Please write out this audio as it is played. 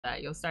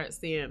that you'll start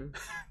seeing.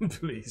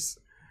 Please.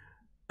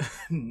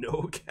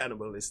 No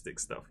cannibalistic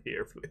stuff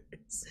here,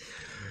 please.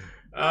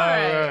 All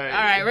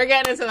right. We're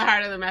getting into the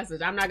heart of the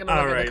message. I'm not gonna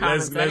look at the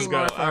comments let's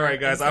go. All right,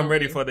 guys, I'm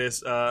ready me. for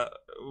this.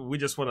 We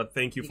just want to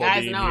thank you for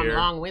guys being know here. I'm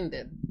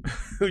long-winded.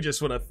 We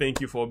just want to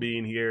thank you for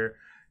being here,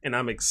 and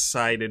I'm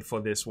excited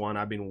for this one.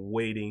 I've been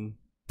waiting.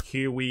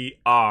 Here we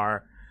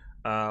are.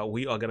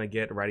 We are gonna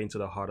get right into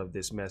the heart of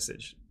this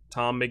message.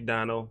 Tom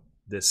MacDonald,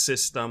 the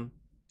system.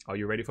 Are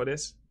you ready for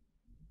this?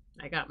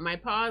 I got my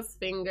pause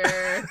finger.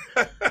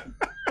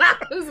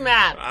 Who's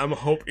mad? I'm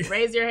hoping.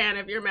 Raise your hand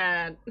if you're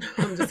mad.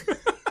 I'm just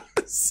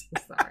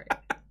sorry.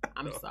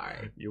 I'm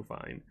sorry. You're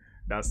fine.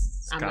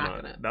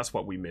 That's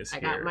what we miss. I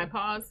here. got my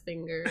pause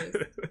fingers.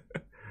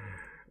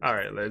 All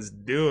right, let's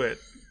do it.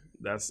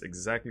 That's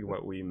exactly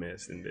what we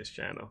missed in this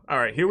channel. All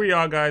right, here we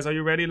are, guys. Are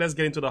you ready? Let's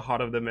get into the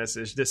heart of the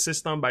message. The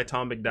System by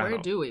Tom MacDonald.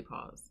 Where do we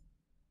pause?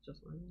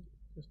 Just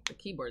the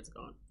keyboard's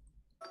gone.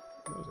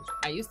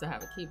 I used to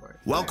have a keyboard.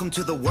 Welcome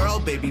to the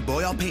world, baby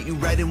boy. I'll paint you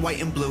red and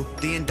white and blue.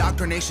 The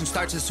indoctrination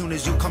starts as soon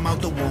as you come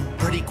out the womb.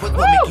 Pretty quick,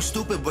 we'll make you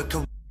stupid, but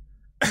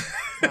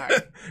Sorry.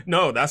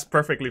 No, that's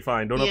perfectly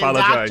fine. Don't the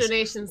apologize. The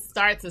indoctrination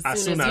starts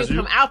as soon as you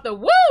come out the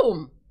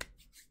womb.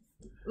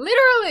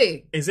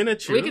 Literally. Isn't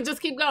it true? We can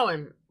just keep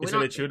going.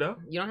 Isn't it true, though?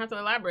 You don't have to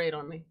elaborate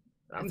on me.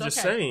 I'm just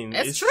saying.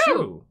 It's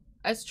true.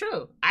 It's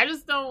true. I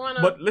just don't want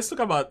to. But let's talk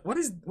about what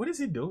is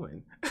he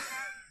doing?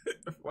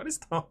 What is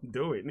Tom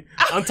doing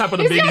on top of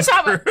the baby's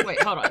crib?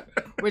 Wait, hold on.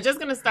 We're just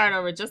gonna start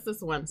over just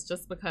this once,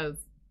 just because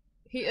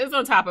he is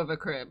on top of a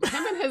crib.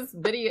 Him and his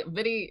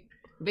videography,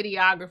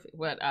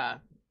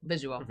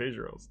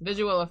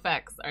 visual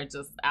effects are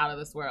just out of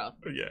this world.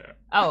 Yeah.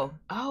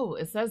 Oh,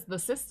 it says the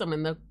system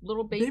and the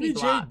little baby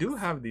blocks. J do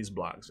have these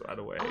blocks, by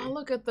the way. Oh,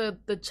 look at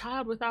the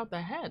child without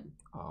the head.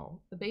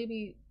 Oh, the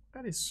baby.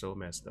 That is so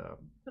messed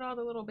up. Look at all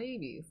the little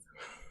babies.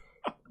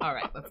 All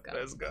right, let's go.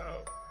 Let's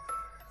go.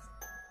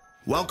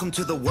 Welcome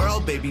to the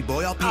world, baby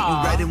boy. I'll paint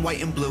you red and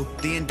white and blue.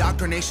 The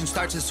indoctrination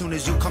starts as soon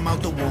as you come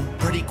out the womb.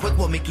 Pretty quick,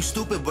 we'll make you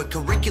stupid with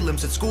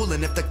curriculums at school.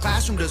 And if the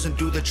classroom doesn't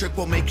do the trick,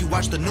 we'll make you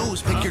watch the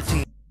news. Pick your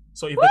team.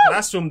 So if the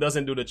classroom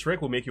doesn't do the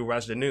trick, we'll make you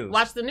watch the news.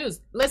 Watch the news.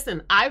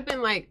 Listen, I've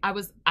been like,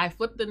 I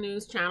flipped the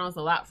news channels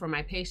a lot for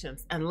my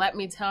patients. And let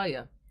me tell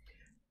you,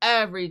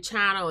 every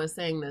channel is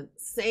saying the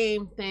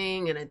same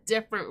thing in a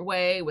different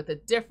way, with a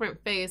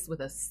different face, with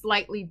a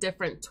slightly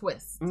different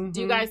twist. Mm-hmm.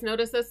 Do you guys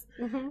notice this?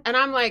 Mm-hmm. And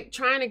I'm like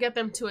trying to get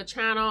them to a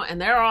channel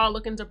and they're all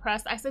looking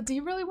depressed. I said, do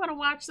you really want to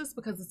watch this?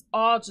 Because it's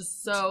all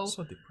just so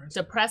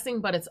depressing,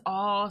 but it's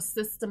all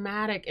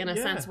systematic in a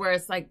sense where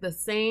it's like the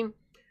same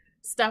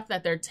stuff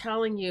that they're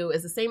telling you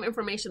is the same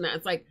information that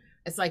it's like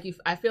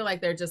I feel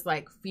like they're just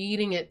like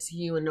feeding it to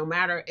you, and no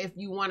matter if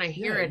you want to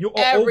hear it,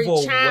 every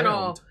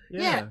channel,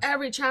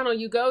 every channel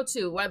you go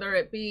to, whether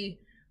it be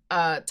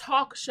a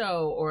talk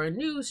show or a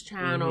news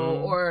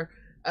channel or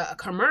a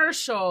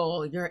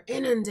commercial, you're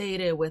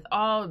inundated with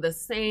all of the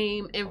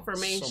same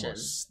information.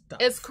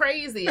 It's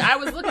crazy. I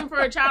was looking for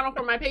a channel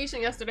for my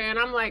patient yesterday, and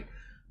I'm like,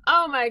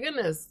 oh my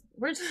goodness,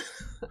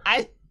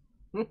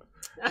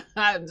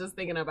 I'm just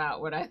thinking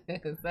about what I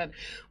said.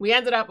 We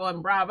ended up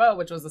on Bravo,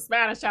 which was a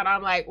Spanish channel.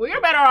 I'm like,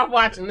 we're better off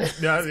watching this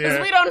because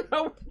we don't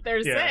know what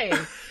they're saying.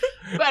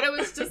 But it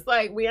was just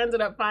like we ended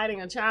up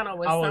finding a channel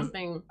with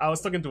something. I was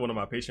talking to one of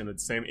my patients with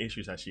the same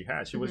issues that she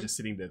had. She was just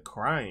sitting there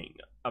crying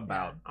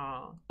about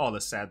all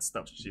the sad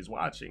stuff she's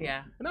watching.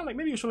 Yeah. And I'm like,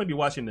 maybe you shouldn't be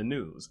watching the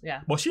news.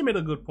 Yeah. But she made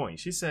a good point.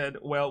 She said,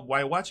 well,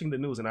 while watching the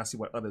news and I see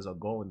what others are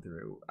going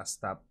through, I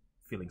stopped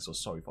feeling so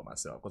sorry for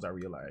myself because I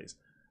realized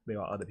there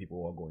are other people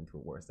who are going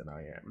through worse than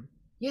I am.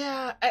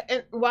 Yeah,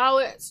 and while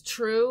it's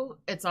true,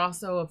 it's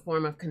also a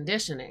form of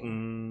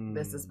conditioning.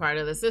 This is part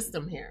of the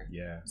system here.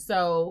 Yeah.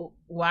 So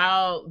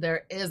while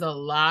there is a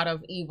lot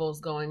of evils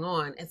going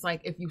on, it's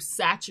like if you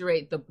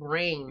saturate the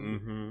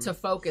brain to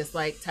focus,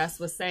 like Tess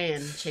was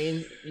saying,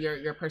 change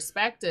your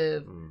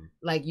perspective,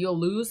 like you'll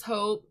lose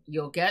hope,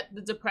 you'll get the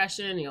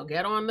depression, you'll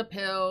get on the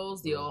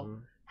pills,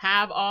 you'll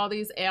have all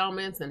these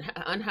ailments and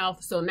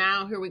unhealth. So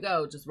now here we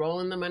go, just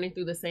rolling the money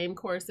through the same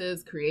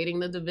courses, creating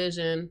the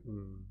division,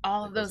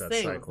 all of those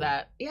things cycle.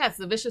 It's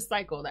the vicious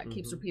cycle that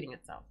keeps repeating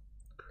itself.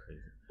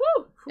 Crazy.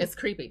 Woo! It's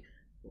creepy.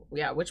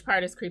 Yeah, which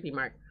part is creepy,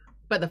 Mark?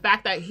 But the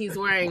fact that he's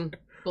wearing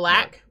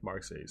black.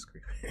 Mark says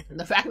creepy.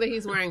 The fact that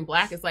he's wearing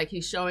black is like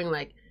he's showing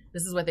like,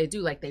 this is what they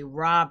do. Like they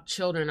rob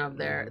children of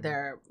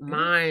their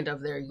mind,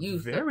 of their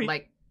youth. Very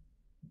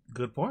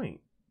good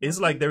point. It's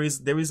like there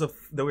is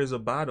a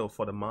battle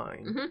for the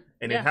mind,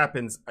 and it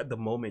happens at the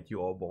moment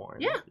you are born.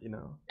 Yeah, you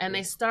know, and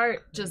they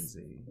start just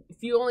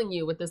fueling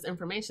you with this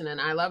information.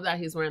 And I love that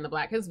he's wearing the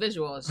black. His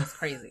visual is just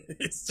crazy.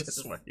 It's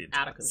just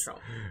out of control.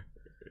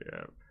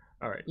 Yeah.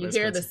 All right. You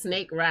hear the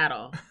snake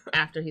rattle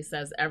after he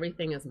says,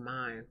 "Everything is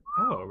mine."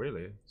 Oh,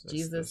 really?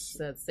 Jesus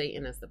said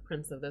Satan is the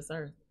prince of this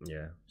earth.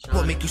 Yeah.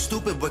 We'll make you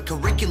stupid with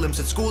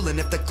curriculums at school, and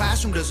if the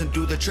classroom doesn't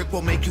do the trick,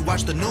 we'll make you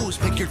watch the news.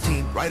 Pick your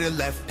team, right or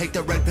left. Take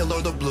the red pill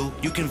or the blue.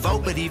 You can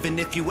vote, but even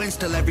if you win,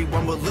 still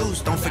everyone will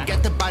lose. Don't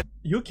forget to buy.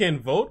 You can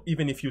vote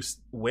even if you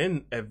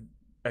win.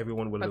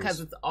 everyone will lose. Because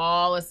it's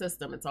all a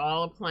system. It's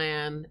all a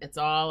plan. It's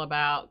all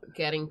about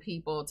getting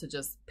people to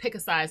just pick a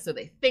side so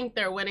they think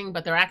they're winning,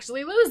 but they're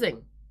actually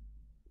losing.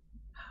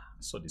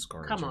 So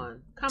discouraging. Come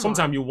on.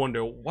 Sometimes you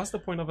wonder, what's the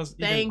point of us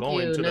even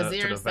going to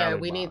Nazir the said ballot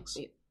we box?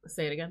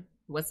 say it again.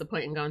 What's the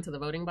point in going to the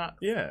voting box?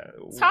 Yeah.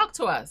 Talk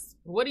to us.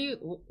 What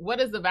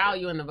is the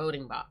value in the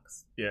voting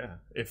box? Yeah.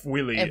 If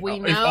really, if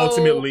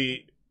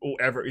ultimately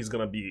whoever is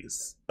going to be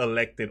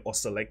elected or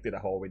selected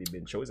have already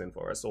been chosen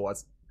for us. So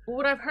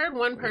what I've heard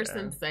one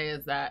person say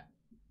is that,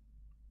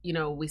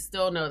 we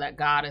still know that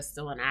God is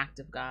still an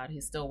active God.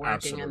 He's still working.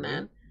 Absolutely. And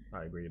then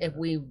I agree with if that.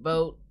 we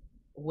vote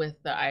with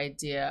the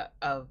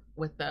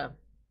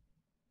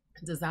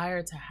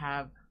desire to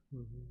have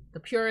the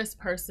purest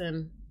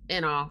person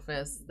in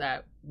office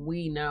that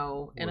we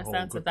know, in a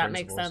sense, if that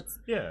makes sense,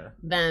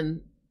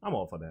 then I'm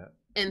all for that.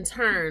 In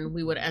turn,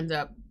 we would end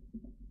up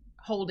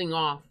holding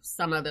off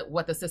some of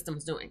what the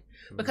system's doing.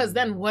 Because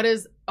then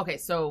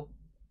so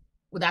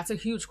that's a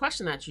huge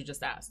question that you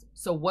just asked.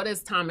 So what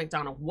is Tom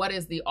MacDonald? What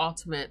is the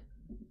ultimate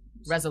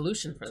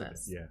resolution for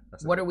this? Yeah.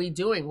 What are we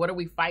doing? What are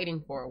we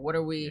fighting for?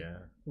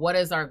 What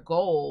is our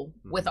goal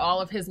with all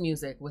of his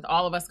music, with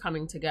all of us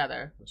coming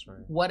together? That's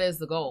right. What is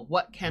the goal?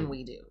 What can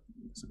we do?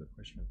 That's a good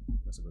question.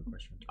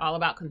 All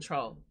about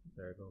control.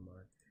 There you go,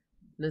 Mark.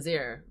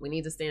 Nazir, we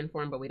need to stay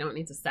informed, but we don't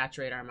need to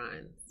saturate our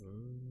minds.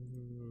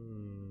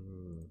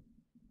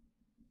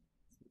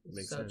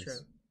 Makes sense. True.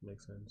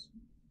 Makes sense.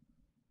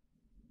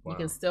 Wow. You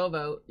can still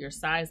vote. Your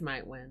size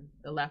might win.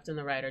 The left and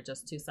the right are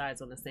just two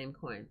sides on the same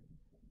coin.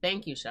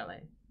 Thank you,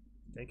 Shelley.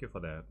 Thank you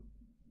for that.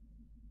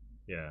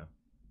 Yeah.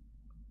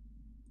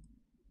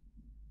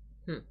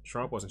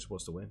 Trump wasn't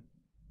supposed to win.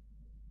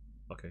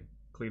 Okay.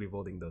 Clearly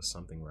voting does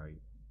something right.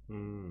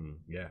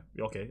 Yeah.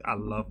 Okay. I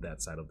love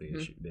that side of the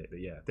issue.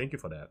 Yeah. Thank you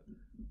for that.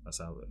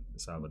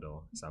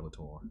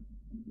 Salvatore.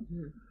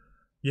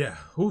 Yeah.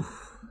 Whew.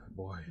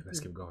 Boy, let's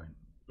keep going.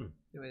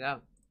 Here we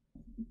go.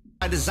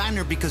 A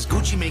designer because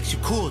Gucci makes you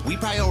cool. We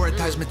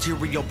prioritize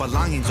material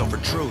belongings over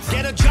truth.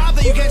 Get a job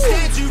that you can't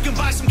stand so you can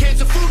buy some cans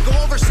of food. Go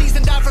overseas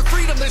and die for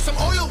freedom. There's some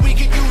oil we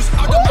can use.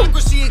 Our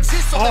democracy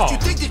exists so that you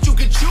think that you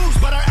can choose.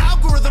 But our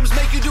algorithms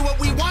make you do what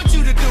we want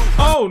you to do.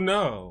 Oh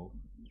no.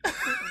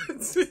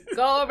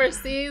 Go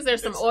overseas.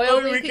 There's some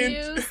oil we can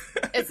use.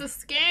 It's a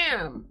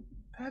scam.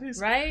 That is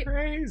right?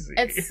 Crazy.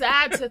 It's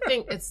sad to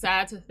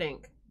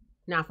think.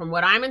 Now, from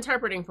what I'm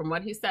interpreting from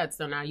what he said,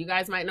 so now you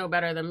guys might know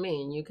better than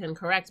me, and you can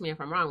correct me if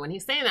I'm wrong. When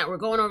he's saying that we're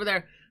going over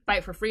there,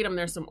 fight for freedom,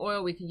 there's some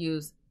oil we could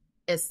use,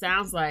 it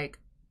sounds like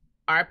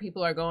our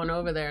people are going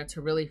over there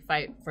to really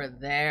fight for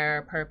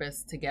their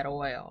purpose to get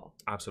oil.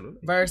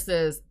 Absolutely.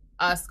 Versus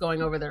us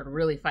going over there to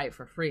really fight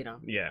for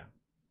freedom. Yeah.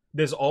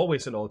 There's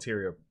always an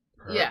ulterior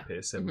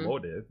purpose and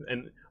motive.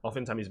 And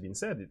oftentimes it's been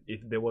said,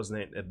 if there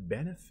wasn't a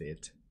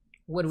benefit,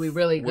 would we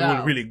really go? We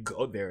would really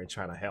go there and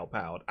try to help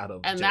out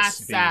of and just that's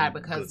being sad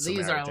because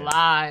these are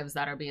lives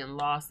that are being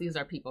lost. These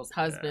are people's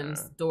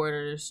husbands,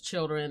 daughters,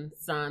 children,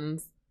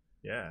 sons.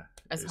 Yeah.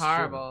 It's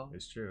horrible. True.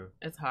 It's true.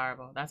 It's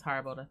horrible. That's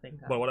horrible to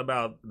think of. But what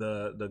about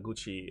the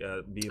Gucci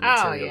being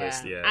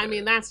materialist? Yeah. I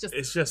mean, that's just...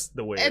 It's just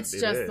the way it is.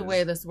 It's just the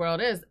way this world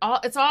is.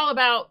 It's all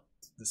about...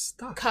 The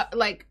stuff.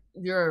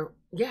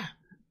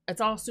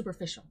 It's all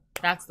superficial.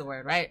 That's the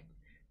word, right?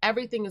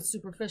 Everything is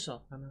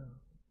superficial. I know.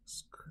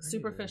 It's crazy.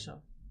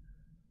 Superficial.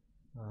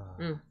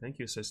 Thank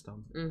you,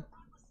 system.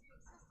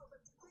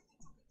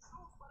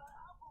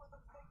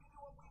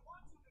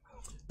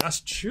 That's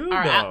true,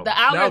 though. The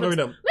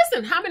algorithm.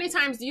 Listen, how many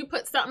times do you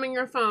put something in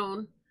your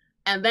phone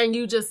and then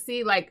you just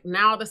see, like,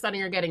 now all of a sudden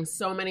you're getting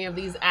so many of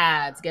these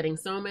ads, getting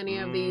so many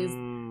of these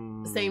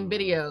same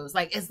videos.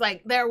 Like, it's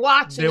like they're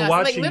watching us.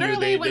 Watching like,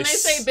 literally, when they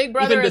say Big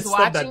Brother even is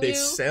watching you. the stuff that they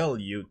sell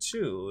you,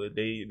 too,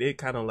 they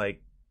kind of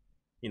like,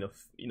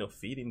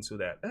 feed into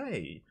that.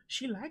 Hey,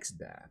 she likes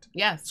that.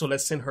 Yes. So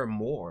let's send her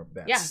more of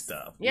that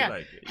stuff. Yeah.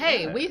 Like,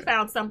 hey, we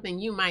found something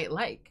you might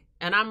like.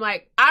 And I'm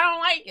like, I don't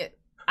like it.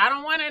 I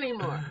don't want any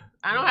more.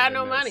 I don't have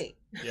no money.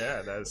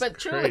 Yeah, that's but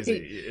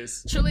crazy.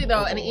 Truly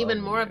though, and even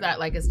more of that,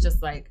 like, it's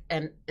just like,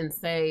 and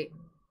say,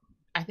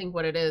 I think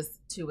what it is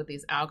too with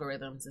these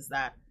algorithms is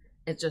that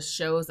it just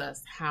shows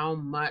us how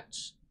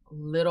much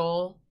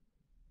little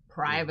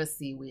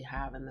privacy we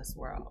have in this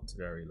world. It's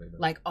very little.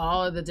 Like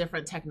all of the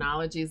different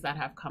technologies that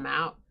have come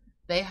out,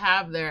 they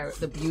have their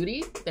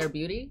beauty,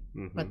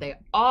 but they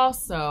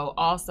also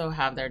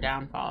have their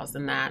downfalls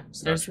in that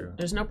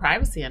there's no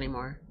privacy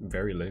anymore.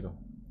 Very little.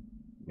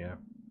 Yeah.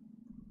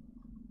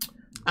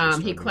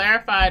 He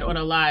clarified on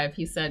a live,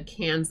 he said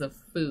cans of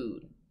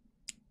food.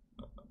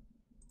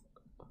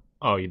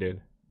 Oh, you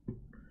did?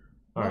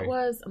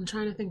 I'm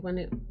trying to think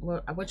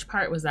which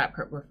part was that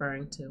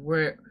referring to?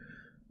 Where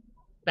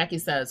Becky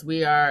says,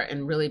 we are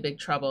in really big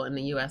trouble in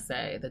the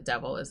USA. The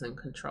devil is in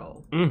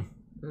control.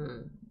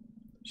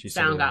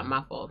 Sound got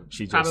muffled.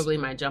 Probably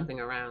my jumping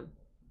around.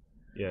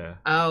 Yeah.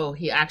 Oh,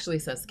 he actually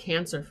says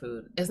cancer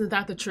food. Isn't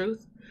that the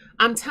truth?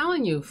 I'm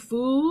telling you,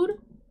 food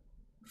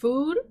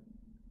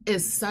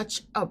is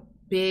such a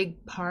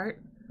big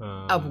part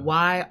of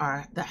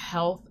why the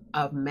health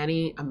of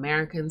many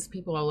Americans,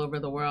 people all over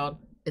the world,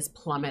 is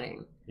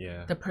plummeting.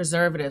 Yeah. The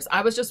preservatives.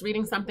 I was just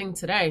reading something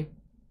today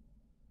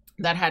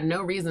that had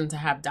no reason to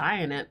have dye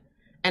in it.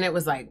 And it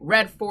was like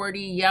red 40,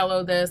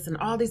 yellow this, and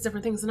all these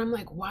different things. And I'm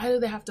like, why do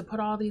they have to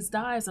put all these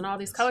dyes and all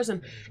these colors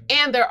in?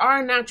 And there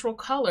are natural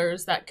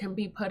colors that can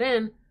be put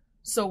in.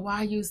 So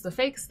why use the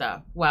fake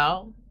stuff?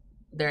 Well,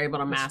 they're able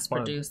to mass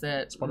produce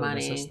it,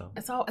 money.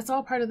 It's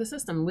all part of the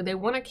system. They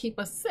want to keep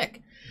us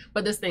sick.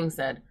 But this thing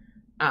said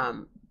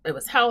it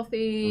was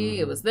healthy.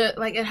 It was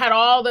like it had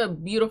all the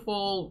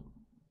beautiful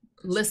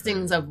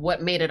listings of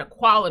what made it a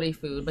quality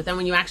food. But then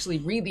when you actually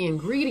read the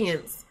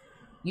ingredients,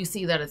 you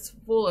see that it's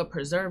full of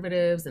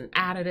preservatives and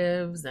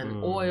additives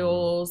and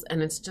oils.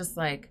 And it's just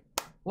like,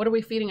 what are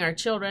we feeding our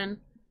children?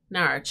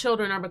 Now our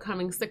children are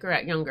becoming sicker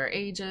at younger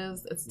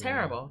ages. It's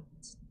terrible.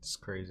 It's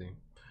crazy.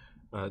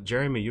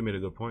 Jeremy, you made a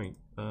good point.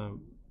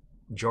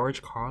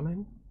 George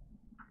Carlin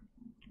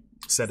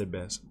said it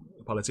best.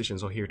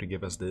 Politicians are here to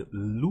give us the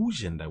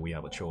illusion that we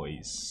have a choice.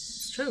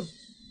 It's true.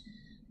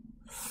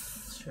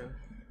 It's true.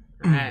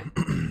 All right.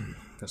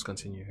 Let's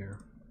continue here.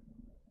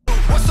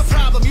 What's the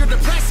problem? You're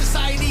depressed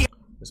society.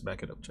 Let's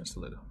back it up just a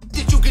little.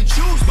 That you can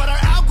choose, but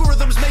our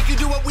algorithms make you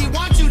do what we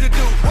want you to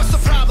do. What's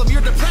the problem? Your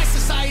depressed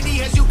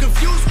society has you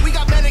confused. We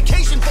got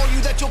medication for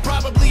you that you'll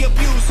probably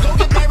abuse. Go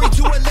get married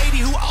to a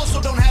lady who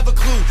also don't have a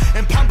clue,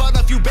 and pump out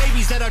a few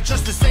babies that are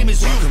just the same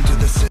as you.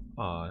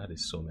 Oh, that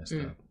is so messed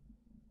up.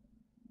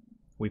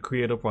 We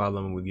create a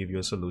problem and we give you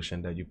a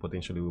solution that you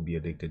potentially will be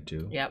addicted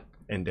to. Yep.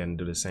 And then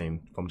do the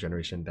same from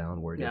generation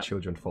downward. Your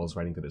children falls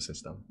right into the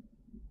system.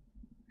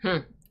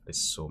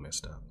 It's so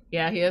messed up.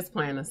 Yeah, he is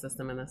playing the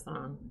system in this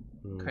song.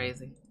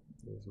 Crazy.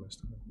 It is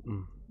messed up.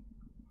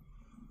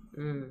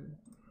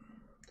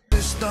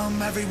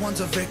 System,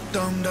 everyone's a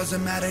victim.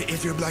 Doesn't matter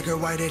if you're black or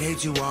white, it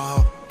hates you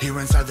all. Here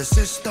inside the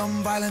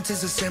system, violence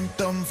is a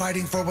symptom.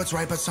 Fighting for what's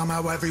right, but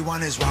somehow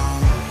everyone is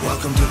wrong.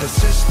 Welcome to the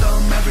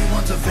system,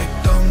 everyone's a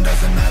victim.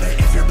 Doesn't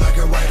matter if you're black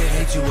or white, it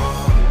hates you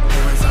all.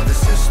 Here inside the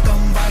system,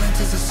 violence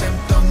is a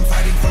symptom.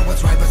 Fighting for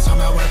what's right, but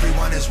somehow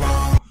everyone is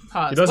wrong.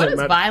 Pause. What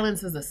is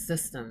violence as a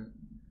system?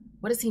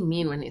 What does he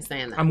mean when he's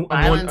saying that?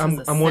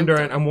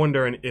 I'm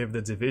wondering if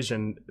the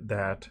division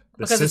that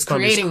the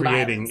system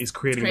is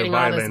creating the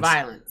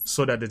violence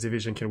so that the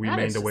division can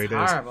remain the way it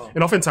is.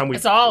 And oftentimes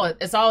it's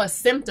all a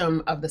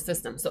symptom of the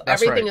system. So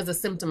everything is a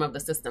symptom of the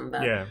system.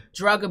 The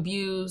drug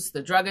abuse,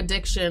 the drug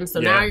addiction. So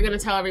now you're going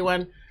to tell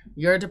everyone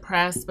you're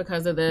depressed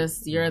because of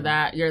this, you're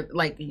that, you're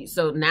like,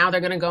 so now they're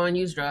going to go and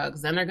use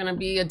drugs. Then they're going to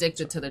be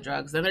addicted to the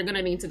drugs. Then they're going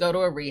to need to go to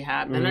a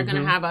rehab. Then they're going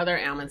to have other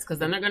ailments because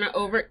then they're going to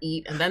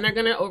overeat, and then they're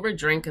going to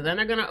overdrink, and then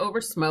they're going to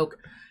oversmoke.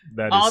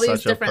 All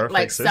these different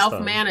like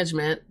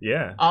self-management.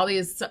 Yeah. All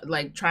these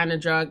like trying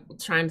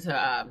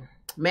to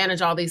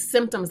manage all these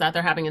symptoms that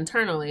they're having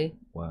internally.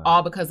 Wow.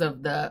 All because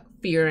of the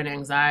fear and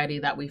anxiety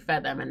that we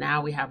fed them. And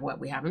now we have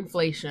we have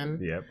inflation.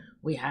 Yep.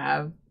 We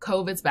have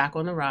COVID's back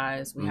on the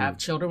rise. We have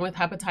children with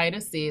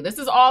hepatitis C. This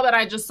is all that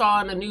I just saw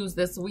in the news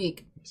this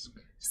week,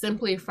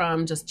 simply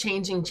from just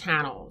changing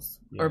channels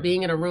or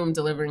being in a room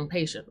delivering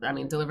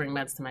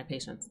meds to my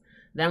patients.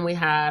 Then we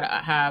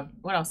have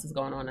what else is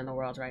going on in the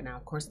world right now?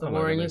 Of course, the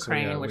war in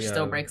Ukraine, which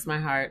still breaks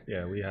my heart.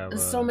 Yeah, we have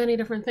so many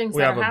different things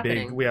that are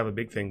happening. We have a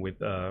big thing with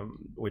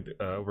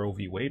Roe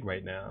v. Wade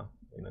right now.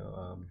 You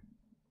know,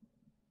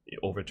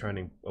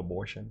 overturning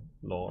abortion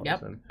laws.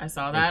 Yep, I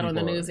saw that on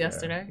the news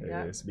yesterday.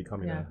 Yeah, it's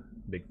becoming a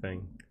big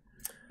thing.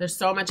 There's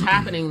so much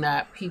happening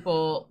that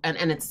people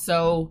and it's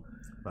so.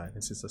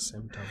 Violence is a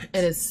symptom.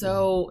 It is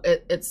so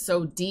it's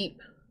so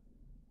deep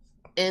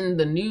in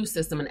the news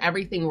system, and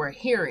everything we're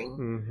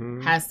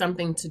hearing has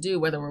something to do,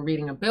 whether we're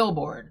reading a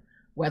billboard,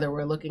 whether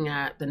we're looking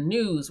at the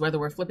news, whether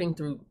we're flipping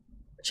through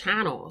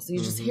channels. You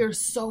just hear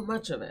so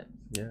much of it.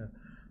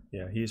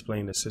 Yeah, he's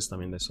playing the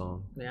system in the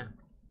song.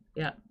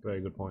 Yeah,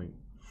 very good point.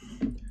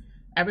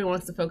 Everyone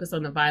wants to focus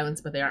on the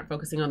violence, but they aren't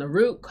focusing on the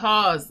root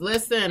cause.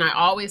 Listen, I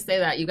always say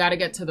that you got to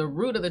get to the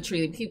root of the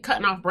tree. Keep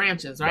cutting off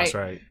branches, right? That's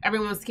right.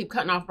 Everyone wants to keep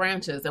cutting off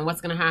branches, and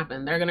what's going to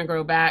happen? They're going to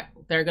grow back.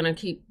 They're going to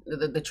keep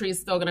the tree's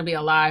still going to be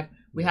alive.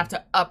 We have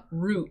to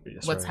uproot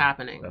what's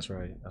happening. That's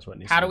right. That's what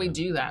needs. How do we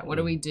do that? What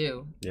do we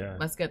do? Yeah.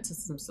 Let's get to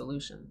some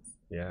solutions.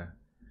 Yeah.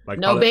 Like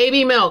no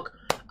baby milk.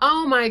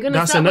 Oh my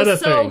goodness, that was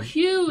so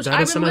huge.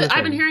 I've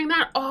been hearing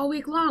that all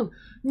week long.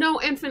 No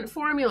infant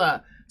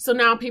formula. So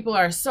now people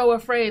are so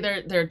afraid.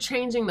 They're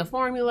changing the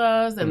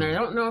formulas, and they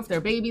don't know if their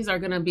babies are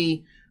going to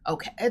be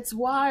okay. It's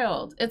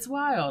wild. It's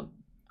wild.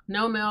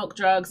 No milk,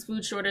 drugs,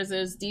 food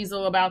shortages,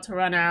 diesel about to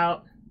run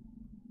out.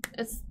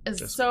 It's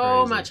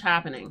so much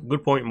happening.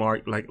 Good point,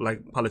 Mark. Like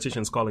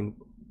politicians calling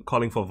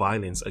for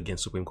violence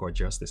against Supreme Court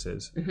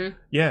justices.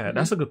 Yeah,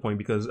 that's a good point,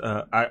 because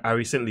I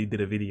recently did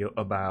a video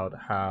about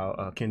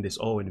how Candace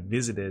Owen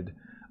visited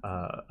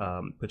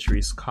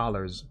Patrisse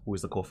Cullors, who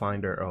is the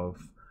co-founder of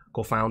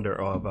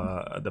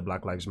the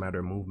Black Lives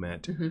Matter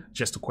movement,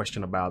 just to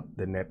question about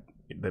the net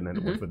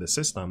with the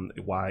system,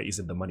 why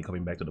isn't the money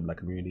coming back to the black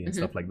community and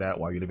stuff like that?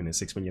 Why are you living in a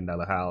 $6 million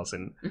house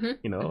and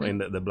you know,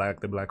 and the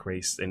black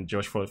race and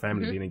George Floyd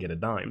family didn't get a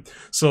dime.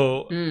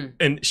 So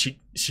and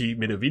she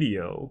made a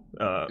video,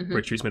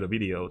 Patrice made a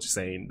video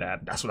saying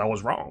that that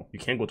was wrong. You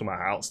can't go to my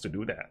house to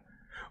do that.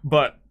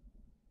 But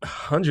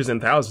hundreds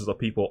and thousands of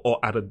people are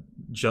at a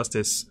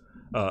justice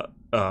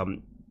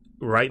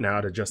right now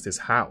at a justice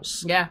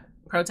house. Yeah.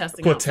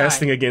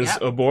 Protesting against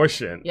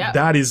abortion.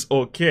 That is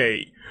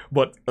okay.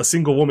 But a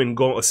single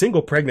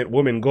pregnant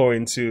woman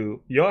going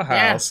to your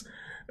house,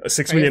 a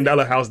 $6 million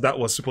house that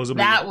was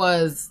supposedly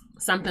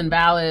something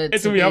valid.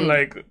 To me, I'm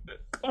like,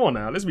 come on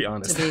now, let's be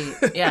honest.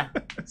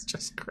 It's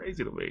just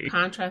crazy to me.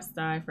 Contrast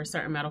dye for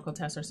certain medical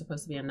tests are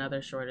supposed to be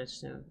another shortage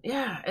soon.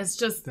 Yeah, it's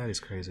just that is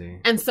crazy.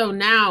 And so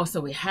now,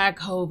 we had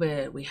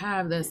COVID, we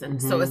have this,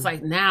 and so it's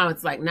like now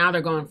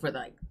they're going for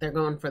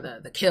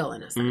the kill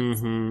in a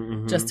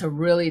sense, just to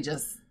really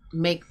just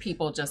make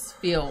people just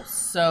feel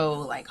so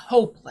like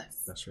hopeless.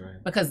 That's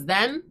right. Because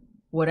then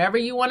whatever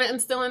you want to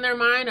instill in their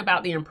mind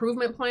about the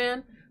improvement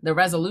plan, the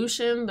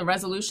resolution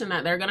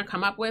that they're going to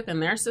come up with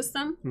in their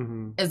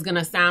system is going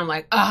to sound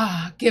like,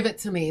 give it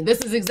to me.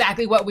 This is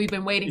exactly what we've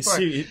been waiting for.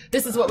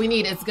 This is what we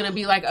need. It's going to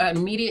be like an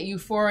immediate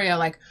euphoria,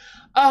 like,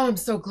 oh, I'm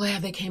so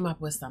glad they came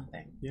up with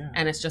something. Yeah.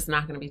 And it's just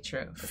not going to be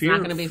true. It's not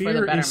going to be for the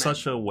betterment. Fear is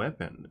such a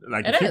weapon.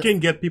 Like, if you can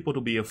get people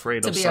to be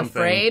afraid of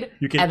something,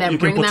 you can, and then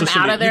bring them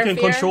out of their fear. You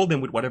can control them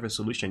with whatever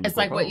solution you It's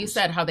like what you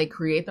said, how they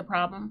create the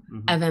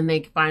problem, and then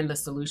they find the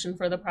solution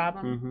for the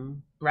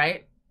problem,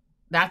 right?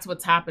 That's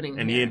what's happening.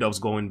 And he ends up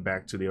going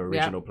back to the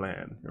original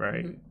plan,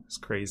 right? It's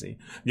crazy.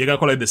 You're going to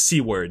call it the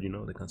C word, you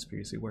know, the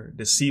conspiracy word.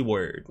 The C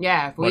word.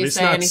 Yeah, if we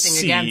say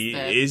anything against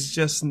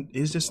it.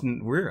 It's just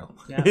real.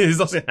 Yeah. It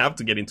doesn't have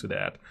to get into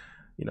that.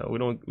 You know,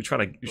 we're only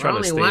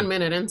 1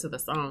 minute into the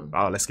song.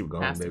 Oh, let's keep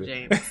going, Pastor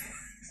baby. James.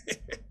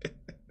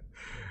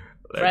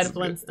 Fred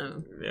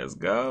Flintstone. Let's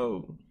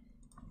go.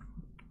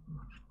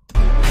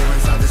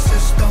 Parents are the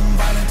system,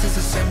 violence is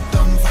a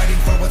symptom, fighting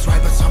for what's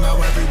right, but somehow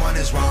everyone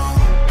is wrong.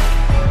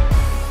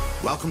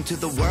 Welcome to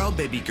the world,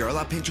 baby girl.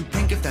 I'll paint you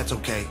pink if that's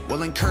okay.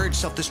 We'll encourage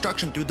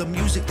self-destruction through the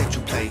music that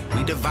you play.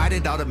 We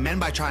divided all the men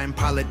by trying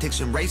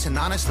politics and race, and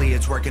honestly,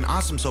 it's working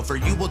awesome. So for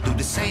you, we'll do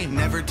the same.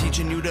 Never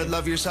teaching you to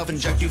love yourself,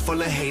 inject you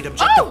full of hate.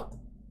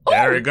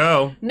 There we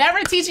go.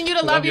 Never teaching you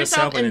to love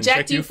yourself,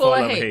 inject you full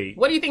of hate.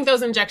 What do you think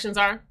those injections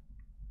are?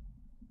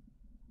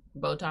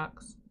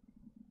 Botox.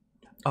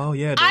 Oh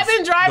yeah, I've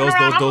been driving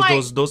around.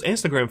 Those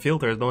Instagram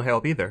filters don't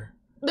help either.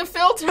 The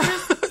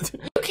filters.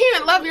 You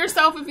can't love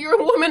yourself if you're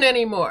a woman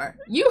anymore.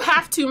 You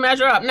have to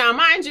measure up. Now,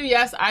 mind you,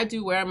 yes, I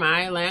do wear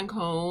my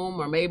Lancome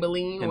or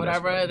Maybelline,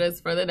 whatever it is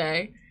for the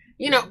day.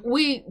 You know,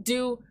 we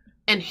do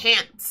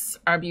enhance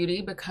our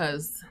beauty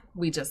because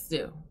we just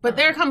do. But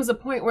there comes a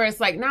point where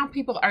it's like now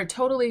people are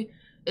totally,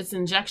 it's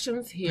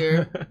injections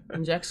here,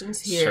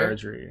 injections here.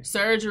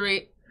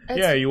 Surgery.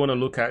 Yeah, you want to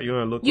look like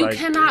you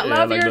cannot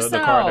love like yourself.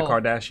 The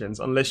Kardashians,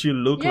 unless you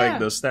look like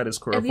the status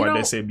quo of what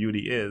they say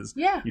beauty is.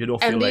 Yeah, you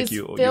don't feel and like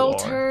these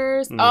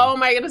filters. Oh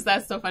my goodness,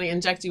 that's so funny.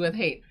 Inject you with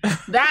hate.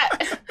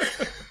 That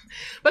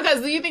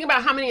because you think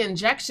about how many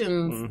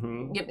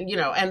injections, you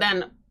know, and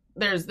then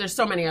there's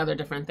so many other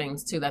different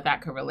things too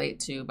that could relate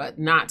to, but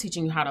not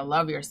teaching you how to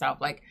love yourself.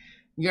 Like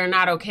you're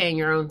not okay in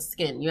your own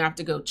skin. You have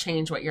to go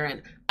change what you're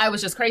in. I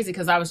was just crazy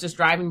because I was just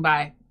driving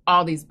by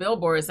all these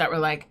billboards that were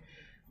like,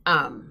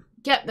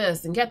 get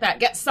this and get that.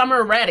 Get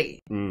summer ready.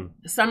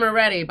 Summer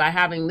ready by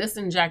having this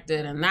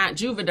injected and that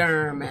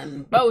Juvederm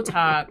and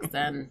Botox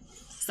and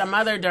some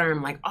other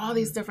derm, like all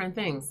these different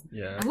things.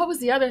 Yeah. And what was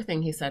the other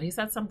thing he said? He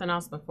said something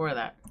else before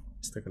that.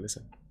 Let's take a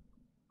listen.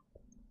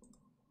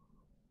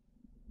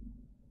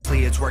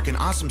 It's working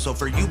awesome, so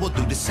for you we'll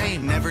do the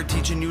same. Never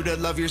teaching you to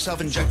love yourself,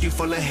 inject you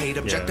full of hate.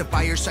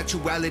 Objectify your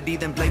sexuality,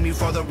 then blame you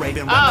for the rape.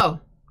 Well,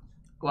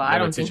 I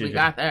don't think we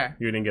got there.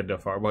 You didn't get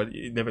that far, but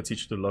it never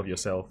teach you to love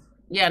yourself.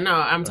 Yeah, no,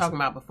 I'm talking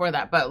about before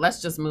that. But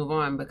let's just move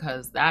on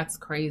because that's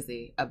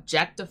crazy.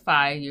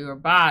 Objectify your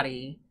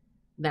body,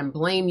 then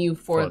blame you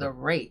for the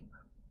rape.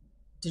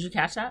 Did you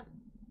catch that?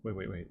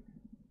 Wait.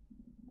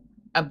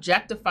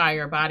 Objectify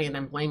your body and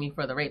then blame you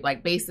for the rape.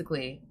 Like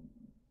basically,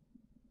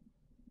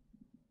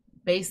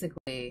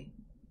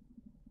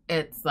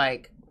 it's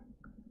like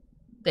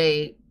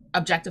they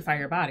objectify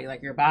your body.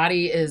 Like your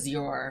body is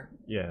your...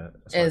 Yeah.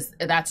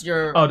 That's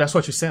your... Oh, that's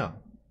what you sell.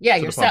 Yeah,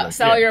 you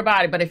sell your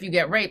body, but if you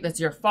get raped, that's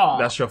your fault.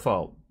 That's your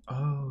fault.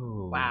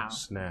 Oh, wow.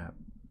 Snap.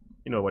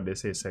 You know what they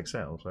say, sex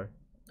sells, right?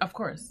 Of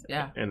course,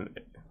 yeah. And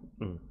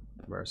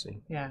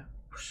mercy. Yeah.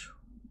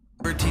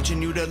 We're teaching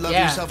you to love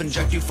yourself,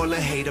 inject you full of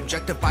hate.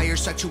 Objectify your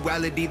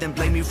sexuality, then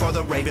blame you for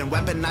the rape. And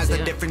weaponize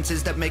the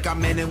differences that make our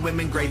men and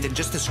women great. Then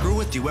just to screw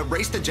with you,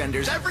 erase the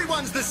genders.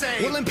 Everyone's the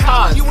same. We'll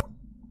empower you.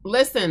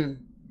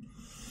 Listen,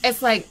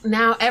 it's like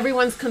now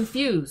everyone's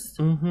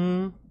confused.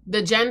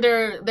 The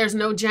gender, there's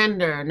no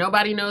gender.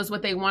 Nobody knows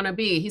what they want to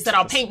be. He said,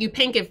 I'll paint you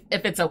pink if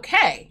it's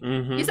okay.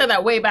 He said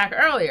that way back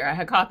earlier. I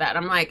had caught that.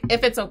 I'm like,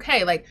 if it's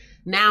okay, like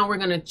now we're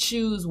going to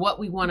choose what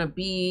we want to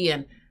be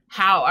and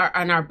how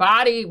our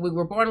body, we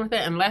were born with it,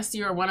 unless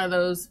you're one of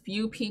those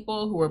few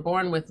people who were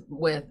born with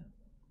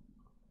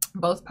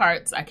both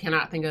parts. I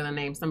cannot think of the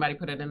name. Somebody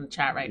put it in the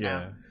chat right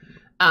now.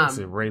 It's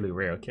a really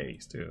rare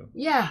case too.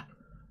 Yeah.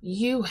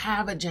 You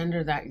have a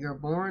gender that you're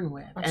born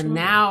with. Absolutely. And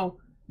now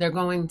they're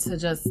going to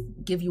just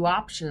give you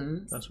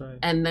options. That's right.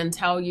 And then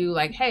tell you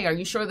like, hey, are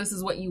you sure this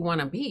is what you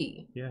want to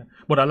be? Yeah.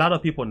 But a lot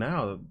of people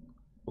now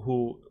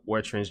who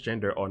were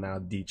transgender are now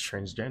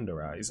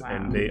de-transgenderized. Wow.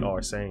 And they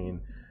are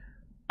saying,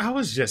 I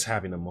was just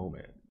having a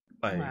moment.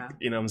 Like, wow.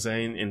 You know what I'm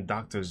saying? And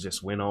doctors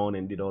just went on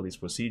and did all these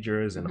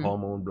procedures and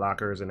hormone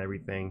blockers and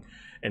everything.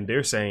 And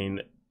they're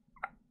saying,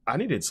 I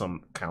needed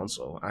some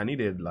counsel. I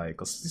needed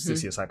like a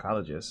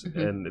psychologist.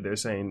 And they're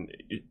saying,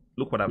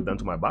 look what I've done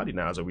to my body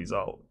now as a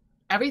result.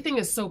 Everything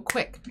is so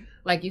quick.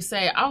 Like you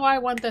say, oh, I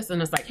want this.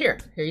 And it's like, here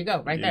you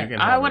go, right there.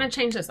 I want to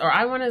change this. Or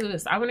I want to do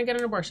this. I want to get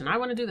an abortion. I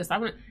want to do this.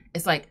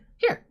 It's like,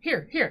 here.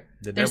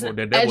 There's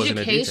an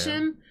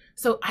education.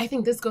 So I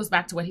think this goes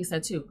back to what he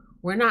said too.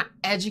 We're not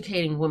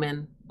educating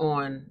women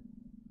on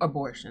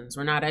abortions.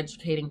 We're not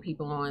educating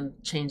people on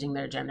changing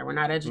their gender. We're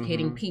not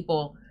educating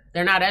people.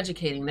 They're not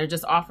educating. They're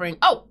just offering,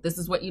 oh, this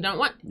is what you don't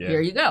want. Yeah.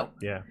 Here you go.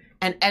 Yeah.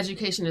 And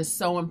education is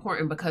so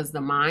important because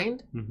the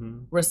mind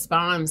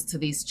responds to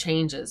these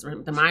changes.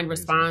 The mind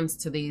responds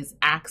to these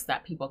acts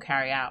that people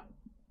carry out.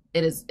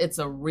 It's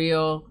a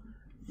real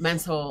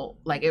mental,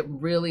 like it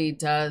really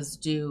does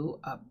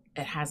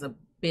it has a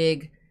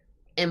big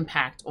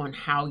impact on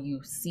how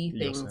you see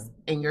things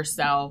in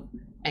yourself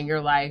and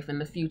your life in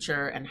the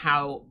future and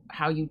how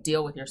you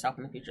deal with yourself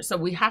in the future. So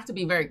we have to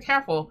be very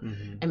careful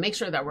and make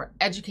sure that we're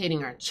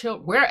educating our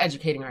children. We're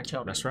educating our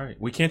children. That's right.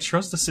 We can't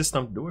trust the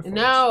system to do it for us.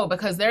 No,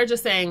 because they're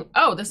just saying,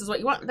 oh, this is what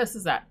you want. This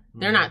is that.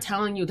 They're not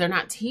telling you. They're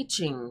not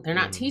teaching. They're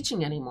not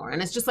teaching anymore.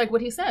 And it's just like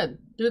what he said.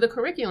 Through the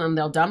curriculum,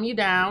 they'll dumb you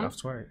down.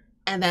 That's right.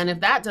 And then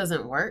if that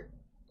doesn't work,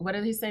 what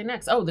did he say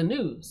next? Oh, the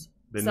news.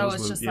 They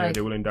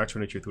will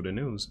indoctrinate you through the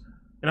news.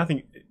 And I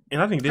think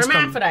this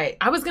hermaphrodite.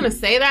 I was gonna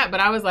say that, but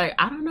I was like,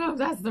 I don't know if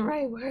that's the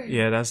right word.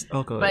 Yeah, that's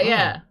okay. But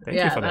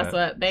thank you for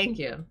that. Thank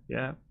you.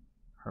 Yeah,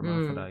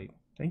 hermaphrodite.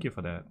 Thank you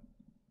for that.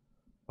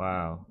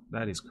 Wow,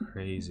 that is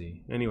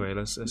crazy. Anyway,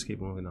 let's keep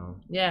moving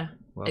on. Yeah,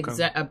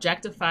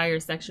 objectify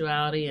your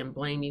sexuality and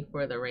blame you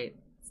for the rape.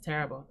 It's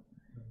terrible.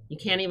 You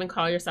can't even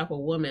call yourself a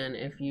woman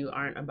if you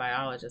aren't a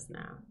biologist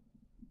now.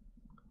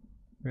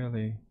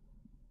 Really?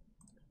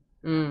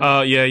 Yeah.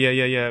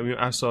 I mean,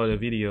 I saw the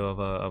video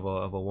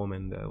of a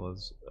woman that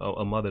was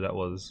a mother that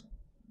was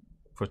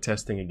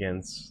protesting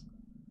against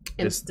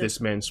this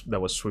man that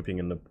was sweeping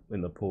in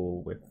the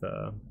pool with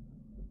the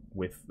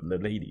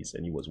ladies,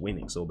 and he was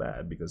winning so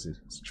bad because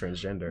he's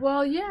transgender.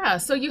 Well, yeah.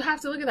 So you have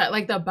to look at that.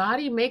 Like the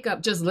body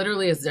makeup just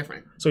literally is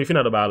different. So if you're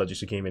not a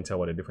biologist, you can't even tell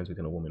what the difference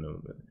between a woman and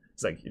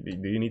it's like,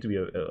 do you need to be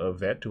a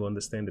vet to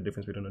understand the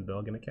difference between a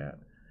dog and a cat?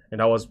 And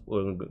that was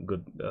one of the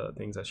good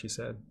things that she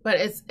said. But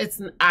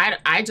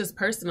I just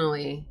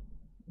personally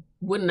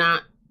would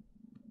not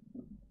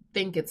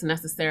think it's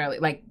necessarily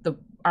like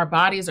our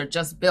bodies are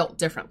just built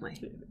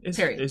differently.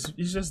 Period. It's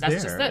just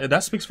that's there. Just it.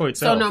 That speaks for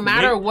itself. So no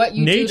matter what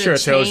you do to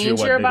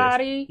change your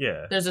body,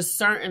 there's a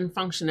certain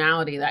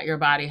functionality that your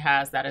body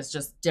has that is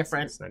just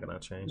different. It's not gonna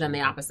change than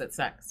the opposite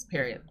sex.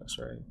 Period. That's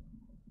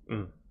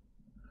right.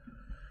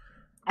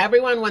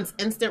 Everyone wants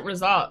instant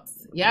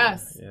results.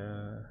 Yes.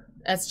 Yeah.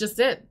 That's just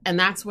it. And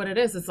that's what it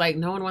is. It's like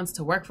no one wants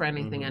to work for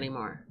anything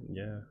anymore.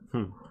 Yeah.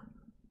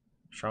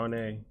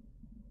 Shawnee.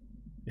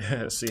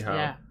 Yeah, see how.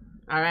 Yeah.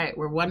 All right.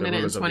 We're 1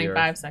 minute and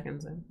 25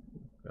 seconds in.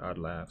 God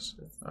laughs.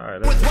 All right.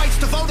 With rights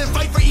to vote and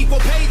fight for equal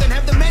pay, then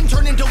have the men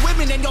turn into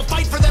women and you'll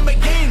fight for them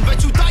again.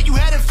 But you thought you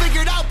had it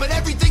figured out, but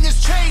everything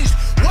has changed.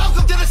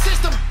 Welcome to the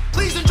system.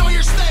 Please enjoy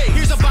your stay.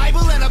 Here's a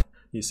Bible and a...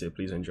 He said,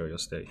 please enjoy your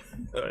stay.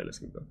 All right, let's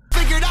keep going.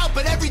 Figured out,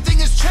 but everything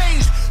has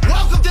changed.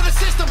 Welcome to the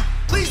system.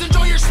 Please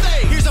enjoy your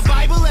stay. Here's a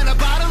Bible and a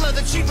bottle of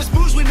the cheapest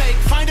booze we make.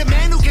 Find a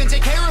man who can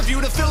take care of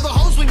you to fill the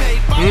holes we made.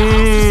 Buy a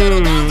house to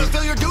settle down,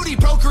 fulfill your duty,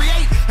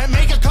 procreate, and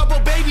make a couple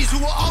babies who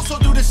will also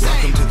do the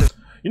same.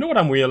 You know what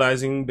I'm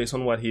realizing based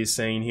on what he's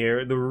saying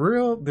here? The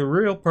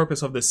real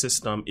purpose of the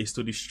system is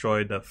to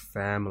destroy the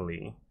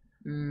family.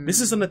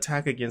 This is an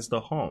attack against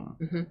the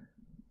home.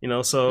 You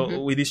know,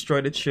 so we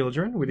destroy the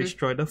children, we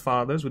destroy the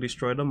fathers, we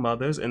destroy the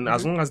mothers, and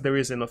as long as there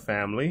is in a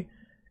family,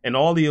 and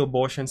all the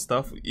abortion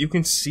stuff, you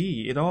can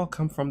see it all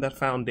come from that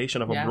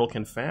foundation of a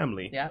broken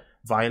family.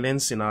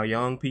 Violence in our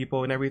young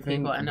people and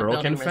everything.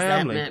 Broken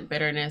family. Resentment,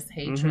 bitterness,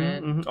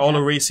 hatred. All the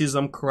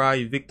racism,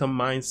 cry, victim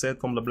mindset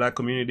from the black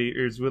community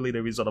is really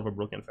the result of a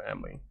broken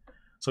family.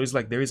 So it's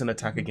like there is an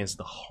attack against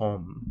the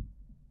home,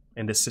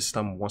 and the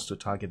system wants to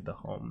target the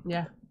home.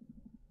 Yeah.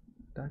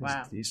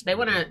 Wow. They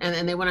want to,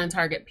 and they want to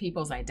target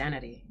people's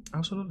identity.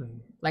 Absolutely.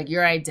 Like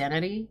your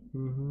identity.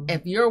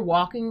 If you're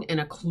walking in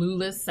a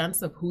clueless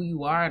sense of who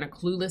you are and a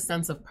clueless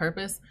sense of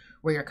purpose,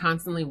 where you're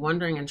constantly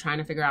wondering and trying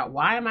to figure out,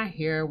 why am I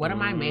here? What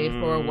am I made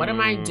for? What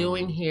am I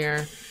doing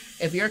here?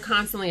 if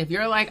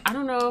you're like, I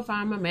don't know if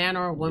I'm a man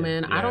or a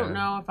woman, I don't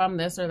know if I'm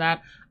this or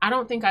that, I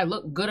don't think I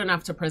look good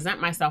enough to present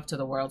myself to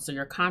the world. So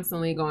you're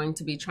constantly going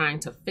to be trying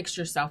to fix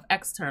yourself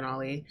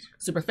externally,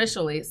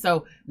 superficially.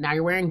 So now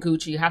you're wearing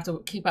Gucci, you have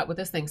to keep up with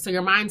this thing. So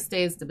your mind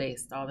stays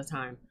debased all the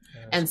time.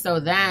 And so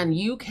then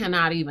you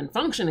cannot even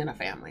function in a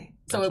family.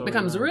 So it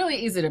becomes really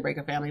easy to break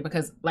a family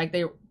because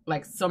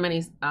so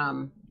many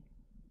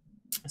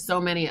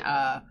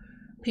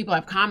people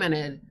have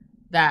commented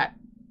that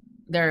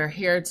they're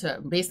here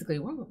to basically,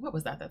 what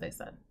was that they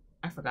said?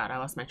 I forgot. I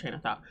lost my train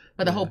of thought.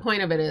 But the whole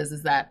point of it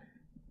is that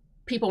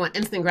people want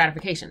instant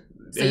gratification.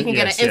 So you can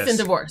get an instant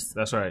divorce.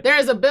 That's right. There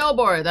is a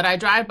billboard that I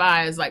drive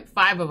by, is like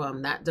 5 of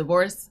them, that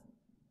divorce,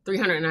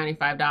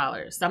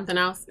 $395. Something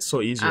else. It's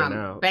so easier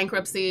now.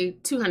 Bankruptcy,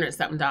 $200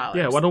 something.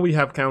 Yeah, why don't we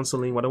have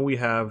counseling? Why don't we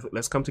have,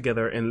 let's come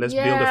together and let's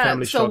build a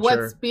family structure. So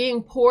what's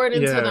being poured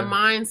into the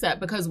mindset,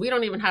 because we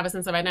don't even have a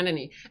sense of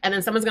identity. And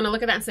then someone's going to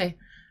look at that and say,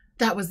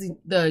 that was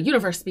the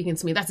universe speaking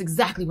to me. That's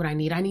exactly what I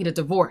need. I need a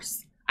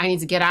divorce. I need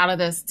to get out of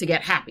this to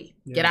get happy.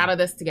 Get out of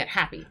this to get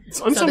happy.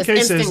 So in some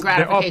cases,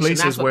 there are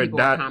places where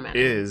that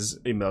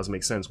it does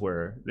make sense,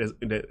 where there's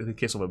the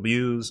case of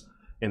abuse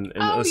and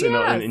cheating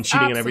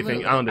and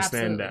everything. I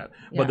understand that.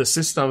 But the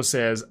system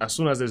says, as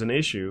soon as there's an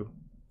issue,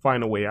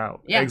 find a way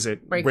out.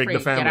 Exit, break the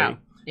family.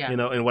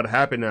 And what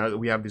happened now,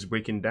 we have this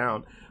breaking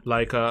down.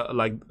 Like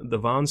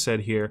Devon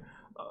said here,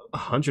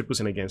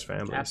 100% against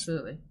families.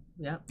 Absolutely.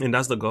 Yeah. And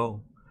that's the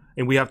goal.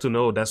 And we have to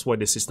know that's what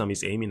the system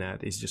is aiming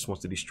at. It just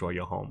wants to destroy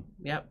your home.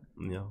 Yep.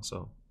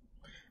 So.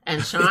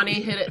 And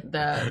Shawnee hit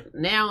the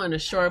nail in a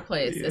sure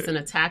place. It's an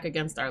attack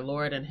against our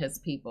Lord and his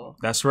people.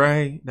 That's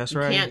right. You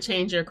can't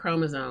change your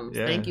chromosomes.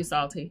 Thank you,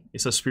 Salty.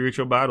 It's a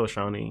spiritual battle,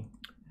 Shawnee.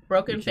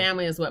 Broken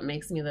family is what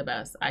makes me the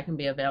best. I can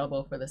be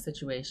available for the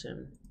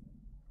situation.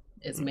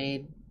 It's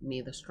made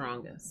me the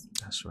strongest.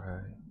 That's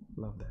right.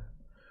 Love that.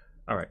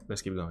 All right.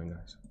 Let's keep going,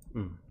 guys.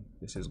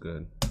 This is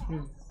good.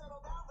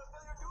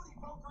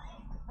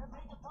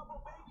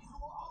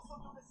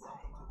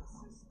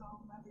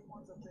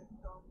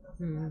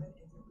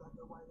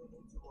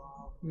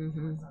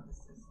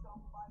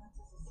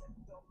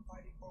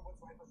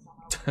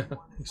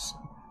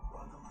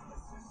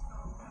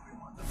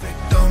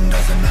 Victim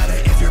doesn't matter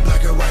if you're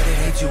black or white, it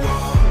hates you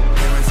all.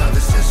 Here inside the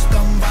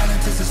system,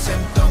 violence is a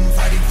symptom,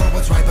 fighting for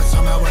what's right, but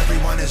somehow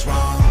everyone is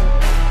wrong.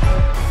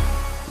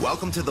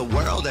 Welcome to the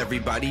world,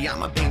 everybody.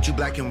 I'ma paint you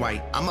black and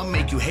white. I'ma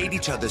make you hate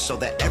each other so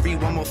that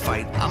everyone will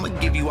fight. I'ma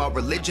give you our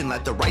religion,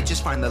 let the righteous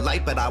find the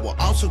light, but I will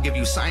also give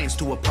you science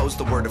to oppose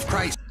the word of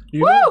Christ.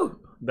 You know,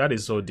 that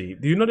is so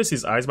deep. Do you notice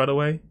his eyes, by the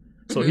way?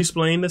 So he's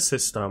playing the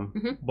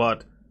system,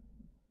 but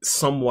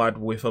somewhat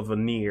with a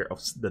veneer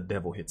of the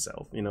devil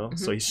itself,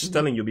 So he's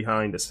telling you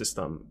behind the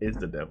system is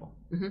the devil.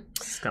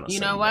 It's kind of, you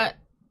know what?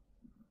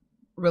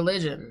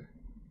 Religion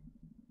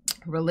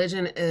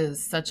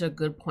is such a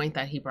good point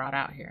that he brought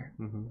out here,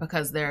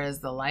 because there is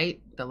the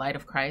light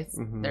of Christ.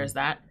 There's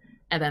that,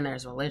 and then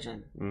there's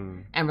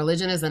religion, and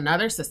religion is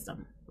another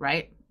system,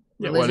 right?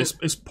 Religion,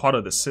 it's part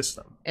of the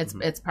system.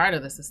 It's part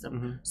of the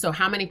system. So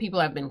how many people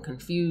have been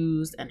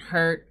confused and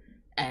hurt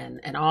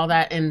and all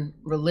that in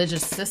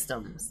religious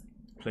systems?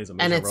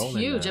 And it's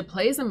huge. It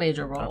plays a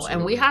major role. Absolutely.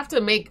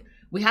 And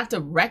we have to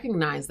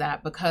recognize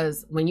that,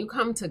 because when you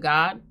come to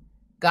God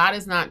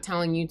is not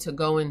telling you to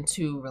go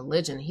into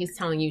religion. He's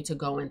telling you to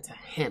go into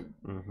him.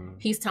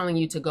 He's telling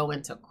you to go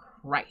into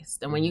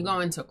Christ. And when you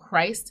go into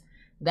Christ,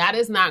 that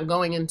is not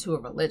going into a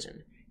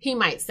religion. He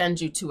might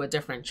send you to a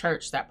different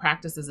church that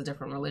practices a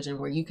different religion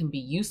where you can be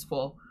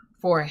useful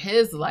for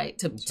his light,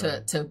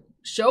 to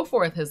show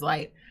forth his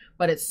light.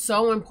 But it's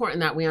so important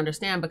that we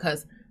understand,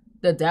 because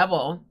the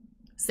devil,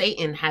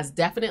 Satan, has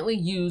definitely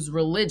used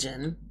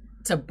religion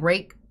to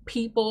break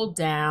people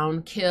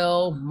down,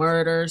 kill,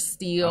 murder,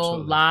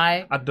 steal,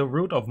 lie. At the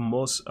root of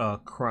most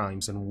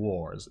crimes and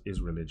wars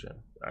is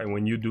religion. And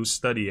when you do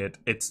study it,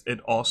 it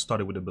all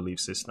started with a belief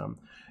system.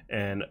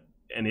 And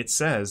it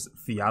says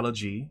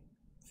theology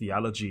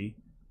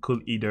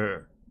could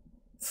either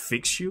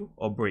fix you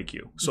or break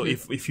you. So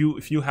if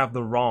you have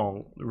the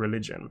wrong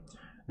religion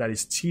that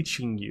is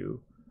teaching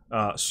you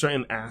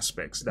certain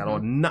aspects that are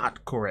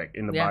not correct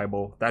in the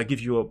Bible, that give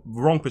you a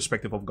wrong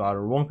perspective of God, a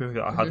wrong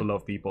perspective of how to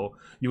love people,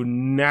 you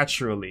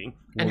naturally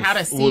how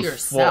to see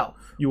yourself.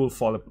 You will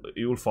fall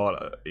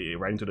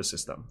right into the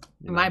system.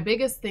 My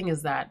biggest thing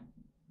is that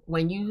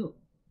when you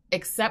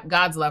accept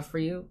God's love for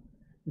you,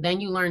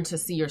 then you learn to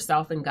see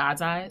yourself in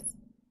God's eyes.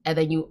 And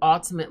then you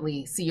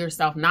ultimately see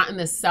yourself not in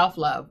this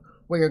self-love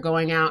where you're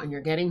going out and you're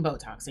getting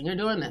Botox and you're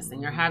doing this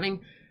and you're having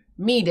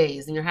me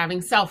days and you're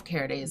having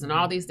self-care days and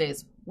all these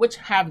days, which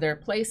have their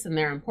place and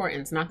their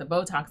importance, not the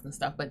Botox and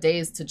stuff, but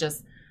days to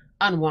just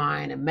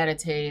unwind and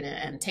meditate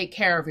and take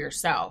care of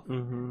yourself.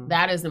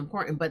 That is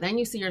important. But then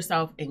you see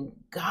yourself in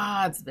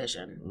God's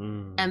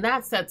vision. And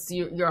that sets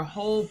your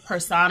whole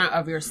persona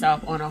of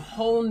yourself on a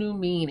whole new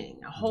meaning,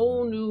 a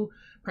whole new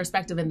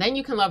perspective. And then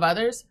you can love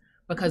others,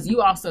 because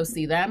you also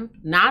see them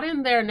not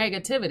in their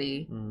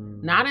negativity,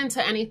 not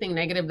into anything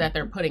negative that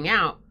they're putting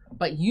out,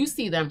 but you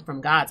see them from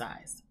God's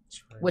eyes.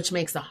 right. Which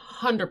makes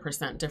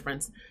 100%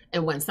 difference.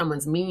 And when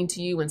someone's mean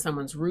to you, when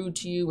someone's rude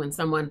to you, when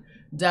someone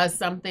does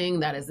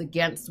something that is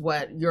against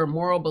what your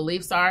moral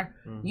beliefs are,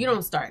 you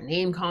don't start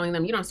name calling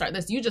them. You don't start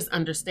this. You just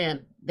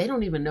understand they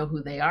don't even know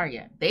who they are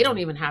yet. They don't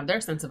even have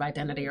their sense of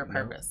identity or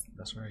purpose. No,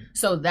 that's right.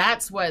 So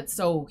that's what's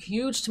so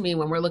huge to me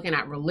when we're looking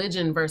at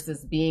religion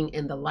versus being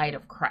in the light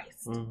of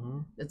Christ.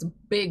 It's a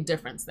big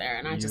difference there.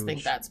 And I just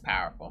think that's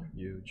powerful.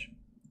 Huge.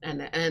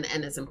 And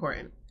it's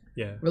important.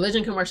 Yeah.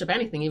 Religion can worship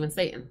anything, even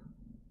Satan.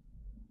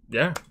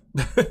 Yeah.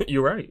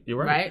 You're right.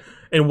 Right.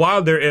 And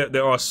while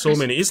there are so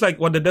many, it's like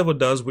what the devil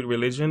does with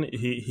religion,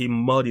 he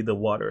muddies the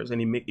waters and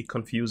he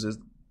confuses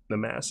the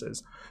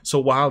masses. So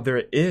while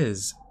there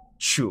is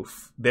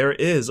truth, there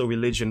is a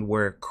religion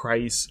where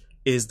Christ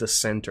is the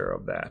center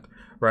of that,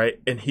 right?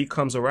 And he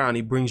comes around,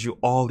 he brings you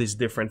all these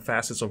different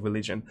facets of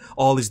religion,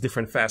 all these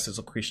different facets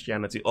of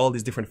Christianity, all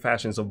these different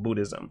fashions of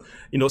Buddhism,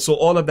 so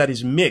all of that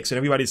is mixed and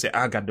everybody say,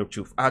 I got the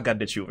truth,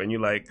 and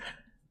you're like,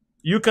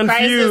 you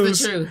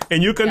confuse,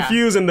 and you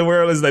confuse, and the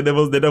world is like,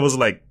 the devil's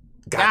like,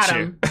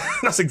 gotcha.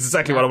 That's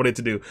exactly what I wanted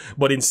to do.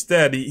 But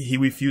instead, he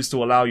refused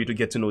to allow you to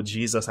get to know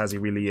Jesus as he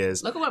really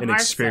is. Look at what and Mark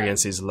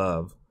experience said. His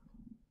love.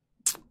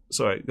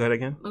 Sorry, go ahead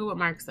again. Look at what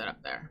Mark said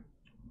up there.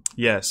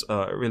 Yes,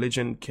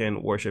 religion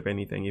can worship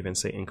anything, even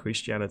Satan.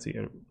 Christianity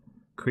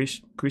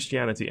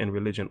and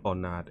religion are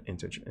not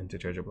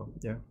interchangeable.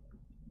 Yeah.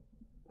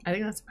 I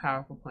think that's a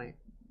powerful point.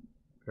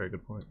 Very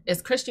good point.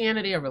 Is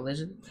Christianity a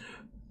religion?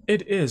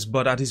 It is,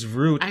 but at its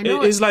root,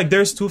 it's like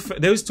there's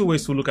two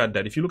ways to look at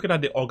that. If you're looking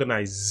at the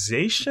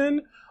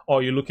organization,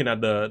 or you're looking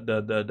at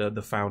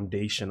the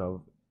foundation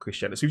of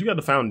Christianity. So if you got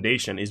the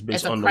foundation, it's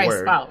based on the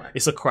word. Follower.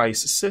 It's a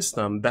Christ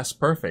system. That's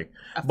perfect.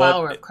 A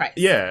follower of Christ.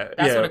 Yeah,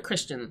 that's what a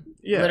Christian.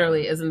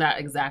 Literally, isn't that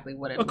exactly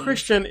what it means? A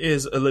Christian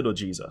is a little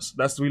Jesus.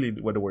 That's really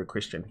where the word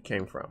Christian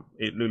came from.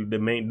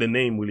 The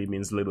name really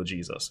means little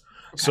Jesus.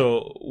 Okay.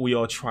 So we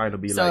all try to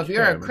be like. So if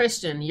you're a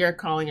Christian, you're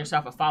calling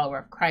yourself a follower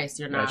of Christ.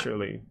 You're not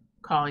naturally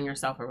calling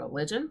yourself a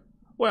religion.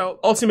 Well,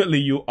 ultimately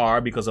you are,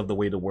 because of the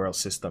way the world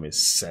system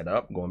is set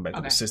up, going back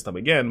to the system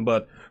again,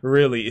 but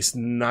really it's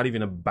not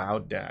even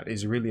about that.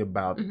 It's really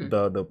about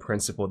the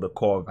principle, the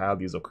core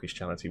values of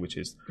Christianity, which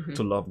is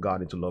to love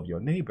God and to love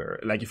your neighbor.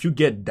 Like if you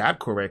get that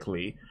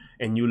correctly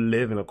and you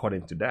live in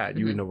according to that,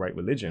 you're in the right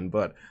religion.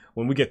 But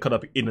when we get caught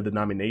up in the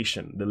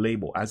denomination, the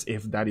label, as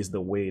if that is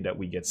the way that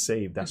we get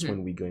saved, that's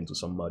when we go into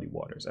some muddy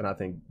waters. And I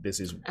think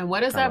this is... And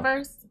what is that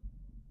verse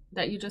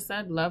that you just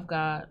said? Love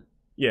God.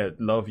 Yeah,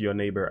 love your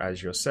neighbor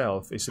as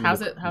yourself. It's in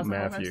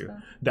Matthew.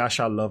 Thou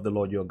shalt love the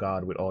Lord your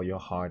God with all your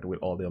heart, with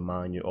all your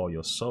mind, with all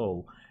your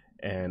soul,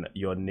 and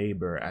your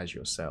neighbor as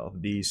yourself.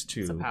 These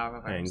two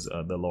things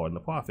are the Lord and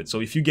the prophet.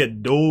 So if you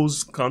get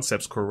those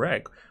concepts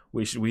correct,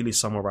 which really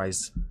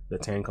summarize the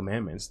 10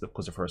 Commandments,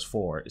 because the first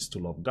 4 is to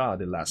love God,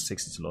 the last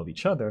 6 is to love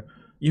each other.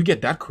 You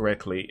get that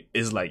correctly,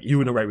 is like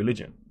you in the right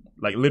religion.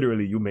 Like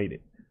literally, you made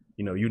it.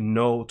 You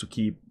know to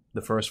keep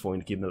the first 4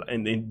 and keep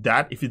and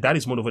that if that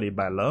is motivated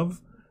by love,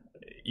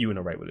 you in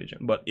the right religion.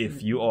 But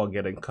if you are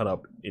getting caught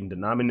up in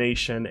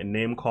denomination and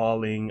name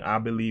calling, I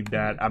believe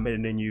that I'm better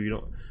than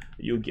you,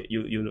 you're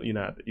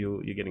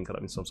getting caught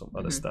up in some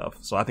other stuff.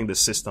 So I think the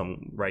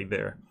system right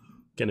there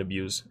can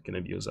abuse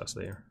us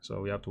there. So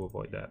we have to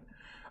avoid that.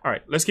 All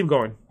right, let's keep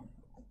going.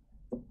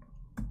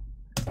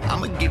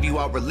 I'm gonna give you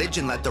our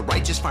religion, let the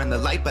righteous find the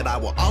light, but I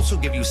will also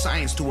give you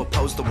science to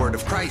oppose the word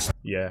of Christ.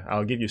 Yeah,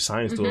 I'll give you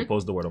science to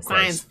oppose the word of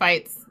Christ. Science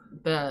fights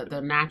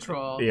the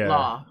natural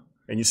law.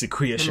 And you see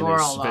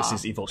creationists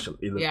versus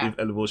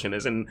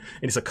evolutionists, and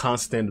it's a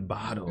constant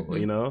battle,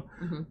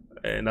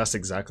 And that's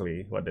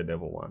exactly what the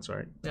devil wants,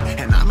 right? Yeah.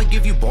 And I'm gonna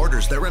give you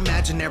borders, they're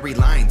imaginary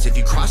lines. If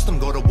you cross them,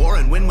 go to war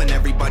and win when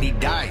everybody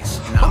dies.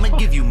 And I'm gonna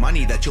give you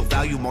money that you'll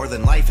value more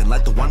than life, and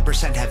let the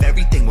 1% have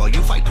everything while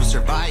you fight to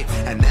survive.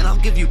 And then I'll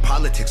give you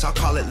politics, I'll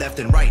call it left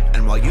and right.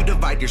 And while you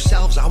divide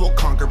yourselves, I will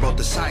conquer both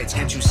the sides.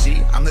 Can't you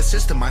see? I'm the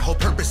system, my whole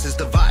purpose is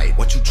divide.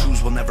 What you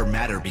choose will never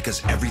matter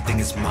because everything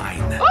is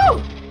mine.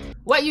 Ooh!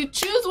 What you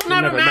choose will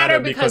never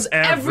matter because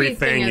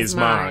everything is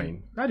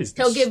mine. That is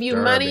He'll give you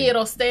money,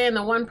 it'll stay in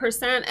the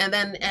 1%, and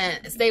then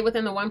stay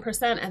within the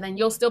 1%, and then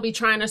you'll still be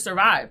trying to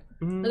survive.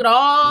 Look at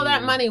all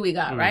that money we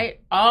got,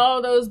 right?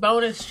 All those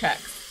bonus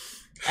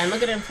checks. And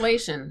look at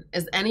inflation.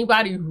 Has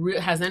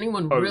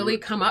anyone really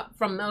come up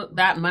from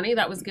that money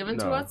that was given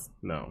to us?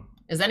 No.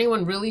 Is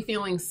anyone really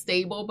feeling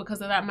stable because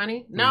of that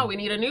money? No, we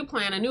need a new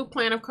plan. A new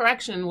plan of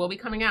correction will be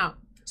coming out.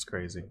 It's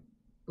crazy.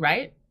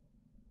 Right?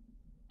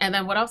 And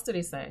then what else did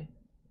he say?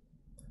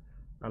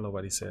 I love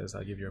what he says.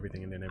 I'll give you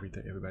everything, and then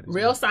everybody's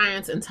real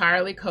science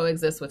entirely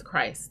coexists with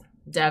Christ.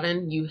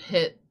 Devin, you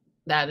hit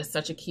that is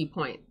such a key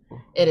point.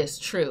 It is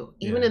true.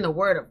 Even in the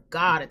Word of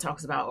God, it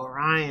talks about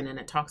Orion, and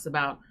it talks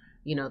about,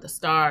 the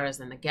stars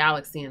and the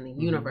galaxy and the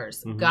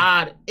universe.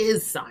 God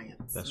is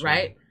science. That's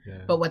right?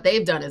 Yeah. But what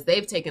they've done is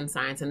they've taken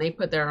science and they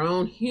put their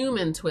own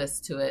human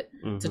twist to it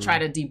to try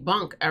to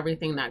debunk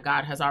everything that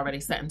God has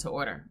already set into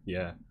order.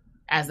 Yeah.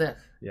 As if.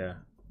 Yeah.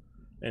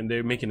 And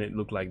they're making it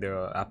look like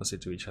they're opposite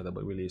to each other,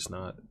 but really it's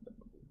not.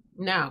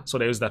 No. So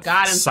there's that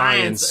God and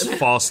science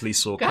falsely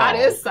so called. God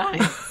is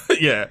science.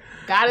 Yeah.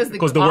 God is the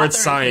because the word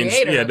science.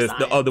 Yeah,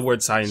 the other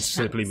word science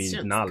simply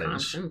means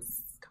knowledge.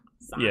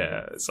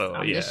 Yeah.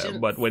 So yeah,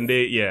 but when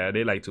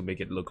they like to make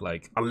it look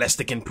like unless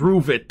they can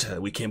prove it,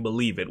 we can't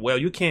believe it. Well,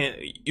 you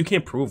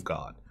can't prove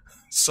God.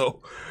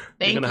 So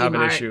you're gonna have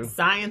an issue.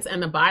 Science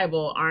and the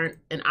Bible aren't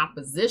in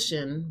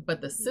opposition, but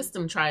the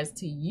system tries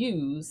to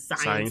use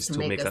science to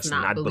make us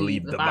not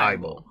believe the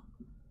Bible.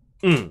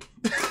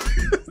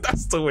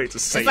 That's the way to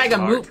say it. It's like a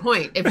moot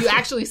point. If you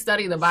actually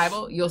study the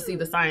Bible, you'll see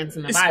the science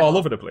in the Bible. It's all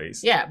over the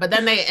place. Yeah, but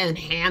then they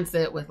enhance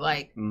it with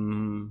like,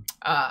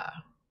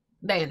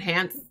 they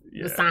enhance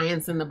the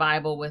science in the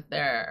Bible with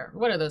their,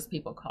 what are those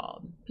people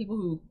called? People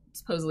who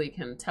supposedly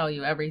can tell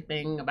you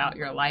everything about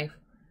your life.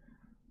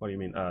 What do you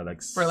mean?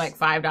 Like for like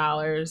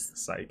 $5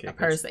 psychic a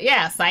person.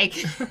 Yeah,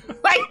 psychic.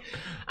 Like,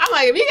 I'm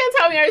like, if you can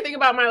tell me everything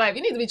about my life,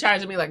 you need to be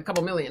charging me like a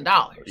couple $1 million.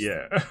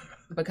 Yeah.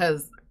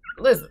 Because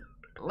listen,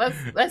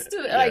 let's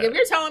do it. Like, if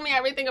you're telling me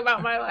everything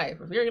about my life,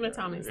 if you're gonna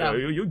tell me so,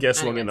 you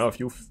guess long enough,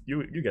 you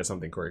get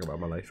something correct about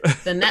my life.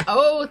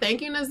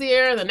 Thank you,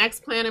 Nazir. The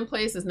next plan in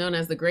place is known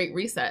as the Great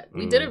Reset.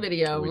 We did a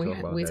video.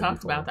 We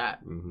talked about that.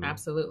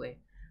 Absolutely.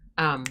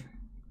 Oh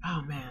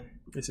man,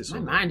 my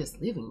mind is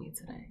leaving me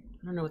today.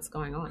 I don't know what's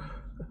going on.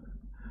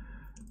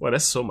 Well,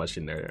 there's so much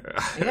in there.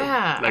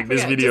 Yeah. Like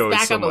this video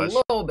is so much. Back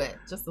up a little bit.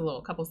 Just a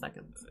little, couple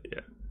seconds.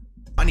 Yeah.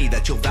 Money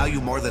that you'll value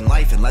more than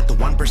life, and let the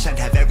 1%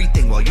 have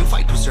everything while you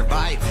fight to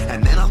survive.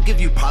 And then I'll give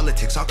you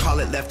politics, I'll call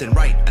it left and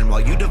right. And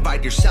while you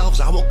divide yourselves,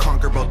 I will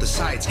conquer both the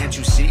sides. Can't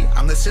you see?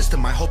 I'm the system,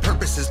 my whole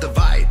purpose is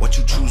divide. What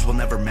you choose will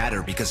never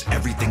matter because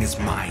everything is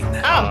mine.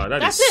 Oh,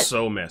 that is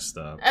so messed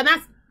up. And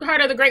that's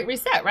part of the Great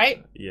Reset,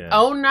 right? Yeah.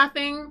 Own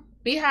nothing,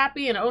 be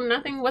happy, and own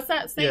nothing. What's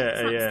that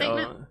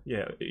statement?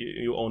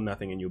 You own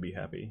nothing and you'll be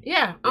happy.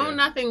 Yeah, own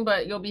nothing,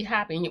 but you'll be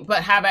happy.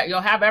 But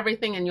you'll have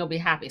everything and you'll be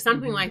happy.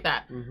 Something like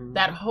that.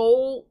 That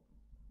whole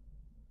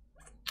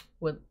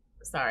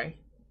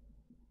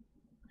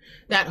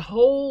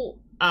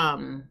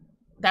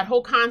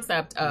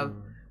concept of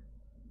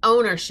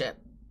ownership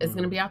is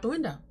going to be out the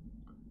window.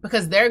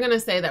 Because they're going to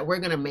say that we're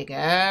going to make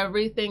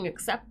everything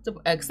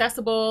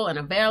accessible and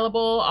available.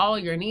 All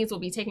your needs will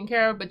be taken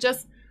care of, but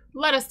just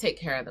let us take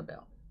care of the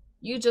bill.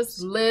 You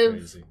just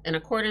live in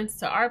accordance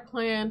to our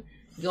plan.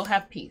 You'll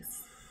have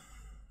peace.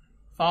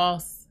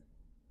 False.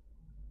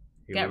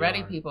 Get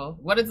ready, people.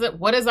 What is it?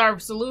 What is our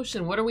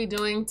solution? What are we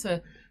doing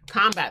to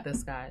combat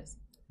this, guys?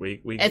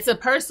 It's a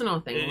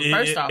personal thing.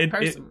 Personal.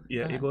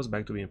 It goes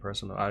back to being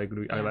personal. I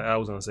agree. Yeah. I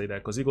was gonna say that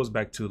because it goes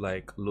back to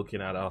like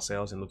looking at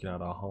ourselves and looking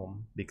at our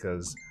home,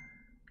 because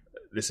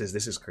this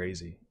is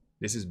crazy.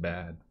 This is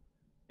bad,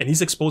 and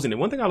he's exposing it.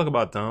 One thing I like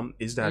about Tom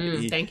is that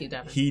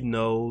he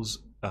knows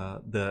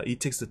he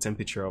takes the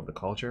temperature of the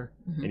culture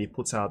and he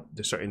puts out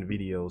the certain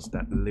videos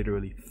that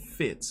literally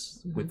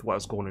fits with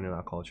what's going on in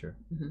our culture.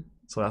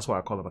 So that's why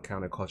I call him a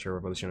counterculture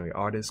revolutionary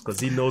artist, because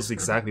he knows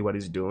exactly what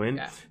he's doing.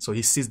 Yeah. So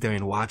he sits there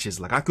and watches.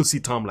 Like, I could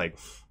see Tom like,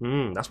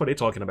 that's what they're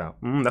talking about.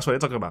 That's what they're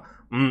talking about.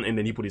 And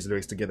then he put his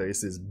lyrics together. It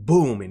says,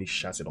 boom, and he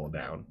shuts it all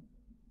down.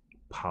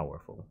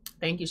 Powerful.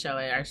 Thank you,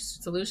 Shelley. Our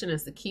solution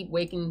is to keep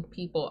waking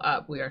people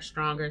up. We are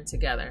stronger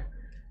together.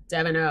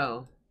 Devin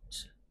O,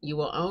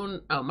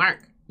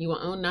 Mark, you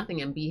will own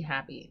nothing and be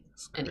happy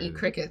and eat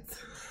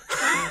crickets.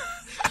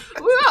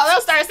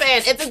 They'll start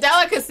saying it's a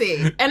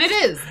delicacy. And it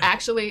is.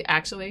 Actually,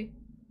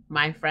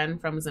 my friend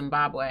from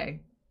Zimbabwe,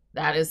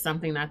 that is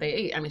something that they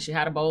eat. I mean, she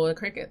had a bowl of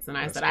crickets, and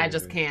I said, crazy. I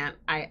just can't.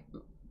 I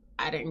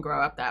didn't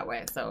grow up that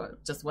way, so it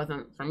just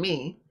wasn't for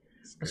me.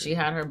 But she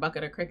had her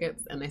bucket of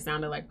crickets, and they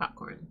sounded like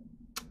popcorn.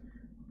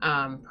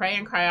 Pray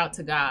and cry out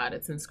to God.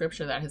 It's in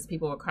scripture that his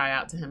people will cry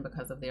out to him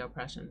because of the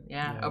oppression.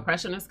 Yeah.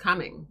 Oppression is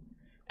coming.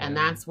 And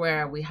that's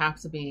where we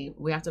have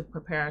to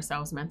prepare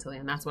ourselves mentally.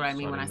 And that's what I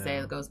mean when I say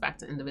it goes back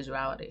to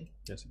individuality.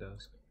 Yes, it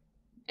does.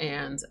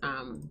 And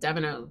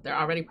Devino, they're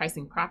already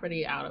pricing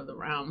property out of the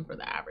realm for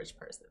the average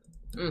person.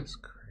 That's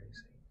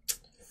crazy.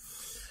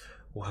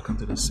 Welcome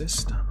to the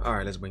system. All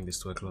right, let's bring this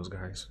to a close,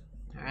 guys.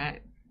 All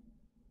right.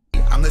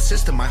 I'm the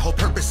system. My whole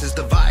purpose is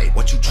divide.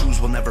 What you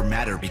choose will never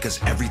matter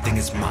because everything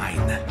is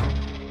mine.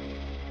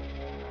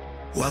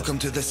 Welcome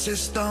to the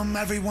system,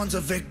 everyone's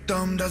a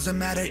victim. Doesn't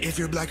matter if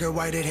you're black or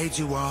white, it hates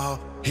you all.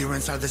 Here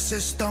inside the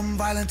system,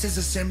 violence is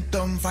a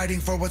symptom.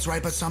 Fighting for what's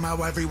right, but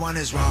somehow everyone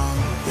is wrong.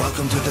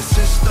 Welcome to the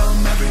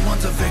system,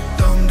 everyone's a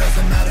victim.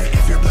 Doesn't matter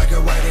if you're black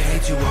or white, it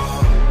hates you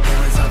all.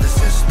 Here inside the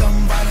system,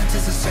 violence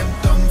is a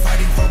symptom.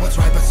 Fighting for what's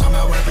right, but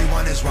somehow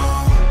everyone is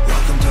wrong.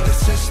 Welcome to the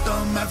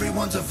system,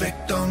 everyone's a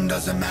victim.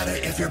 Doesn't matter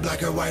if you're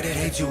black or white, it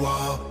hates you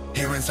all.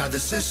 Here inside the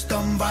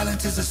system,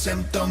 violence is a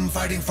symptom.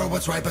 Fighting for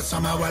what's right, but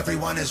somehow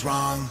everyone is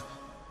wrong.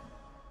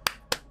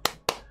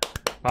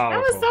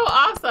 Powerful. That was so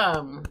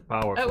awesome.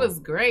 Powerful. That was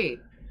great.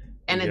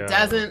 And it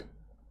doesn't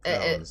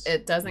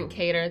it doesn't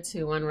cater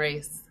to one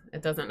race.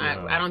 It doesn't.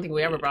 No. I don't think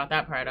we ever brought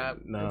that part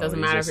up. No, it doesn't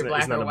matter if you're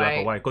black or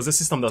white. Because the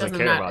system doesn't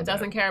care about that. It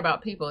doesn't care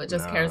about people. It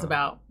just cares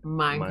about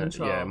mind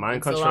control. Yeah,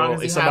 mind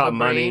control. It's about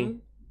money.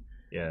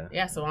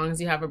 Yeah, so long as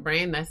you have a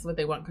brain, that's what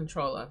they want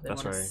control of. They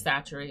want to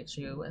saturate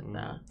you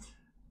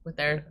with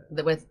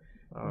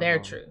their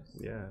truth.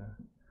 Yeah.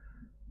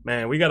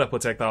 Man, we got to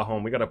protect our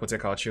home. We got to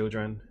protect our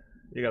children.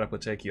 You got to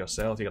protect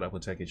yourself. You got to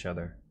protect each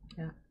other.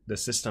 Yeah. The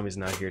system is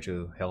not here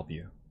to help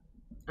you.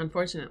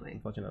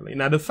 Unfortunately.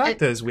 Now, the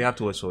fact is, we have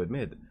to also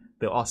admit,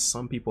 there are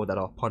some people that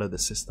are part of the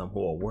system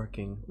who are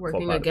working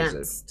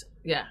against.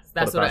 Yes,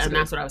 that's what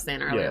I was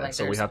saying earlier. Yeah, like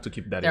so we have to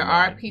keep that in mind. There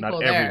are people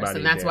there, so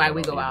that's why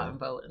we go out and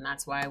vote, and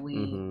that's why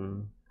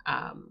we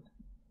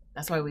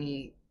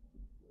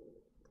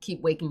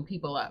keep waking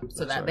people up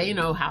so that they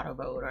know how to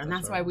vote, and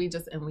that's why we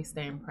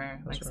stay in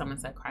prayer. Like someone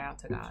said, cry out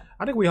to God.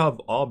 I think we have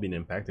all been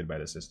impacted by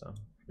the system,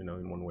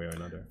 in one way or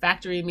another.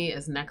 Factory meat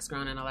is next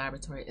grown in a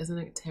laboratory. Isn't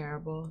it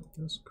terrible?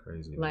 That's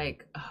crazy.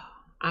 Like,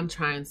 I'm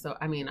trying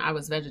I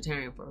was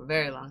vegetarian for a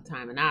very long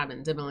time, and now I've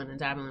been dibbling and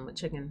dabbling with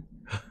chicken.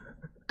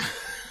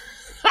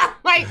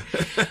 Like,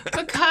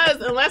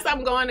 because unless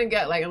I'm going to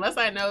get, unless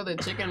I know the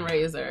chicken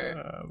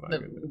raiser,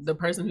 the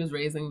person who's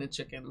raising the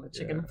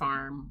chicken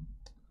farm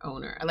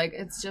owner,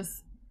 it's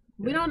just,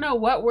 we don't know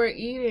what we're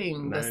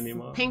eating. Not the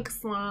anymore. Pink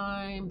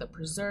slime, the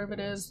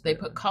preservatives, they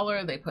put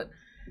color, they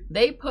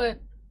put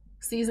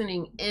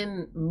seasoning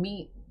in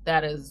meat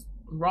that is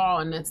raw,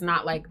 and it's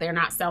not like they're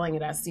not selling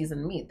it as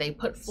seasoned meat. They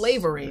put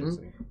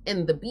flavoring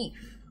in the beef.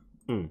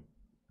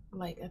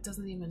 It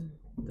doesn't even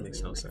make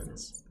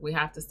sense. We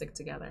have to stick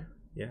together.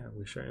 Yeah,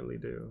 we certainly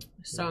do.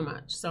 So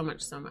much.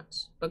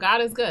 But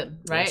God is good,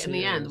 right? Yes, in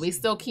the end, we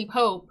still keep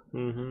hope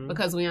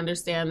because we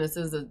understand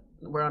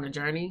we're on a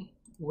journey.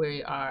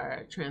 We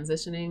are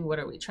transitioning. What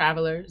are we?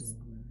 Travelers,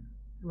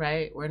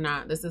 right?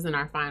 This isn't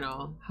our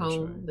final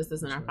home. Right. This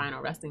isn't our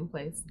final resting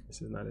place.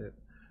 This is not it.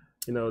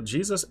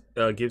 Jesus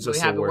gives us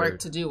we have work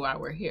to do while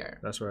we're here.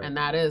 That's right. And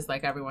that is,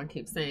 like everyone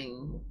keeps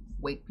saying,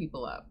 wake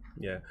people up.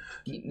 Yeah.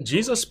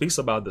 Jesus speaks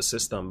about the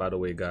system, by the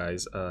way,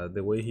 guys.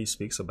 The way he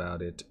speaks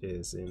about it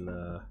is in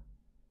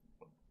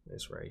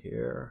it's right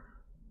here.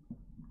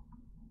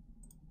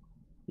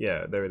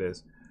 Yeah, there it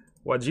is.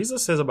 What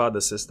Jesus says about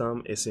the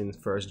system is in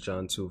 1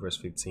 John 2 verse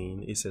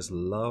 15. He says,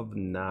 love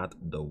not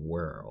the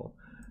world.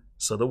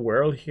 So the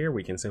world here,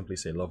 we can simply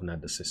say, love not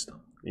the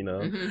system.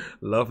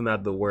 Love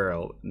not the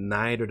world,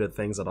 neither the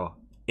things that are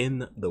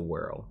in the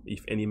world.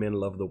 If any man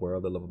love the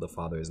world, the love of the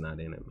Father is not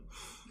in him.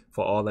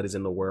 For all that is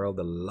in the world,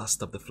 the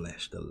lust of the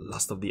flesh, the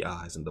lust of the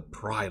eyes, and the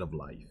pride of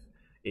life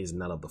is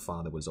not of the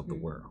Father, but is of the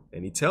world.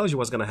 And he tells you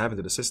what's going to happen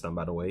to the system,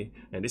 by the way.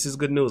 And this is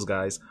good news,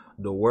 guys.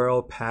 The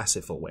world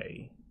passeth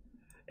away,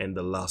 and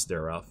the lust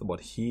thereof. But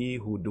he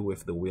who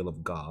doeth the will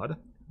of God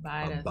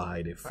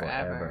abideth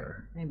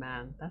forever.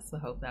 Amen. That's the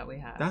hope that we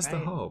have. That's the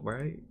hope,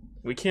 right?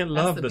 We can't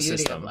love the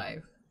system. Of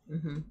life.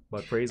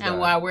 But praise God. And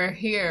while we're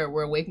here,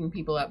 we're waking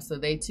people up so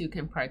they too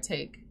can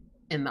partake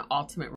in the ultimate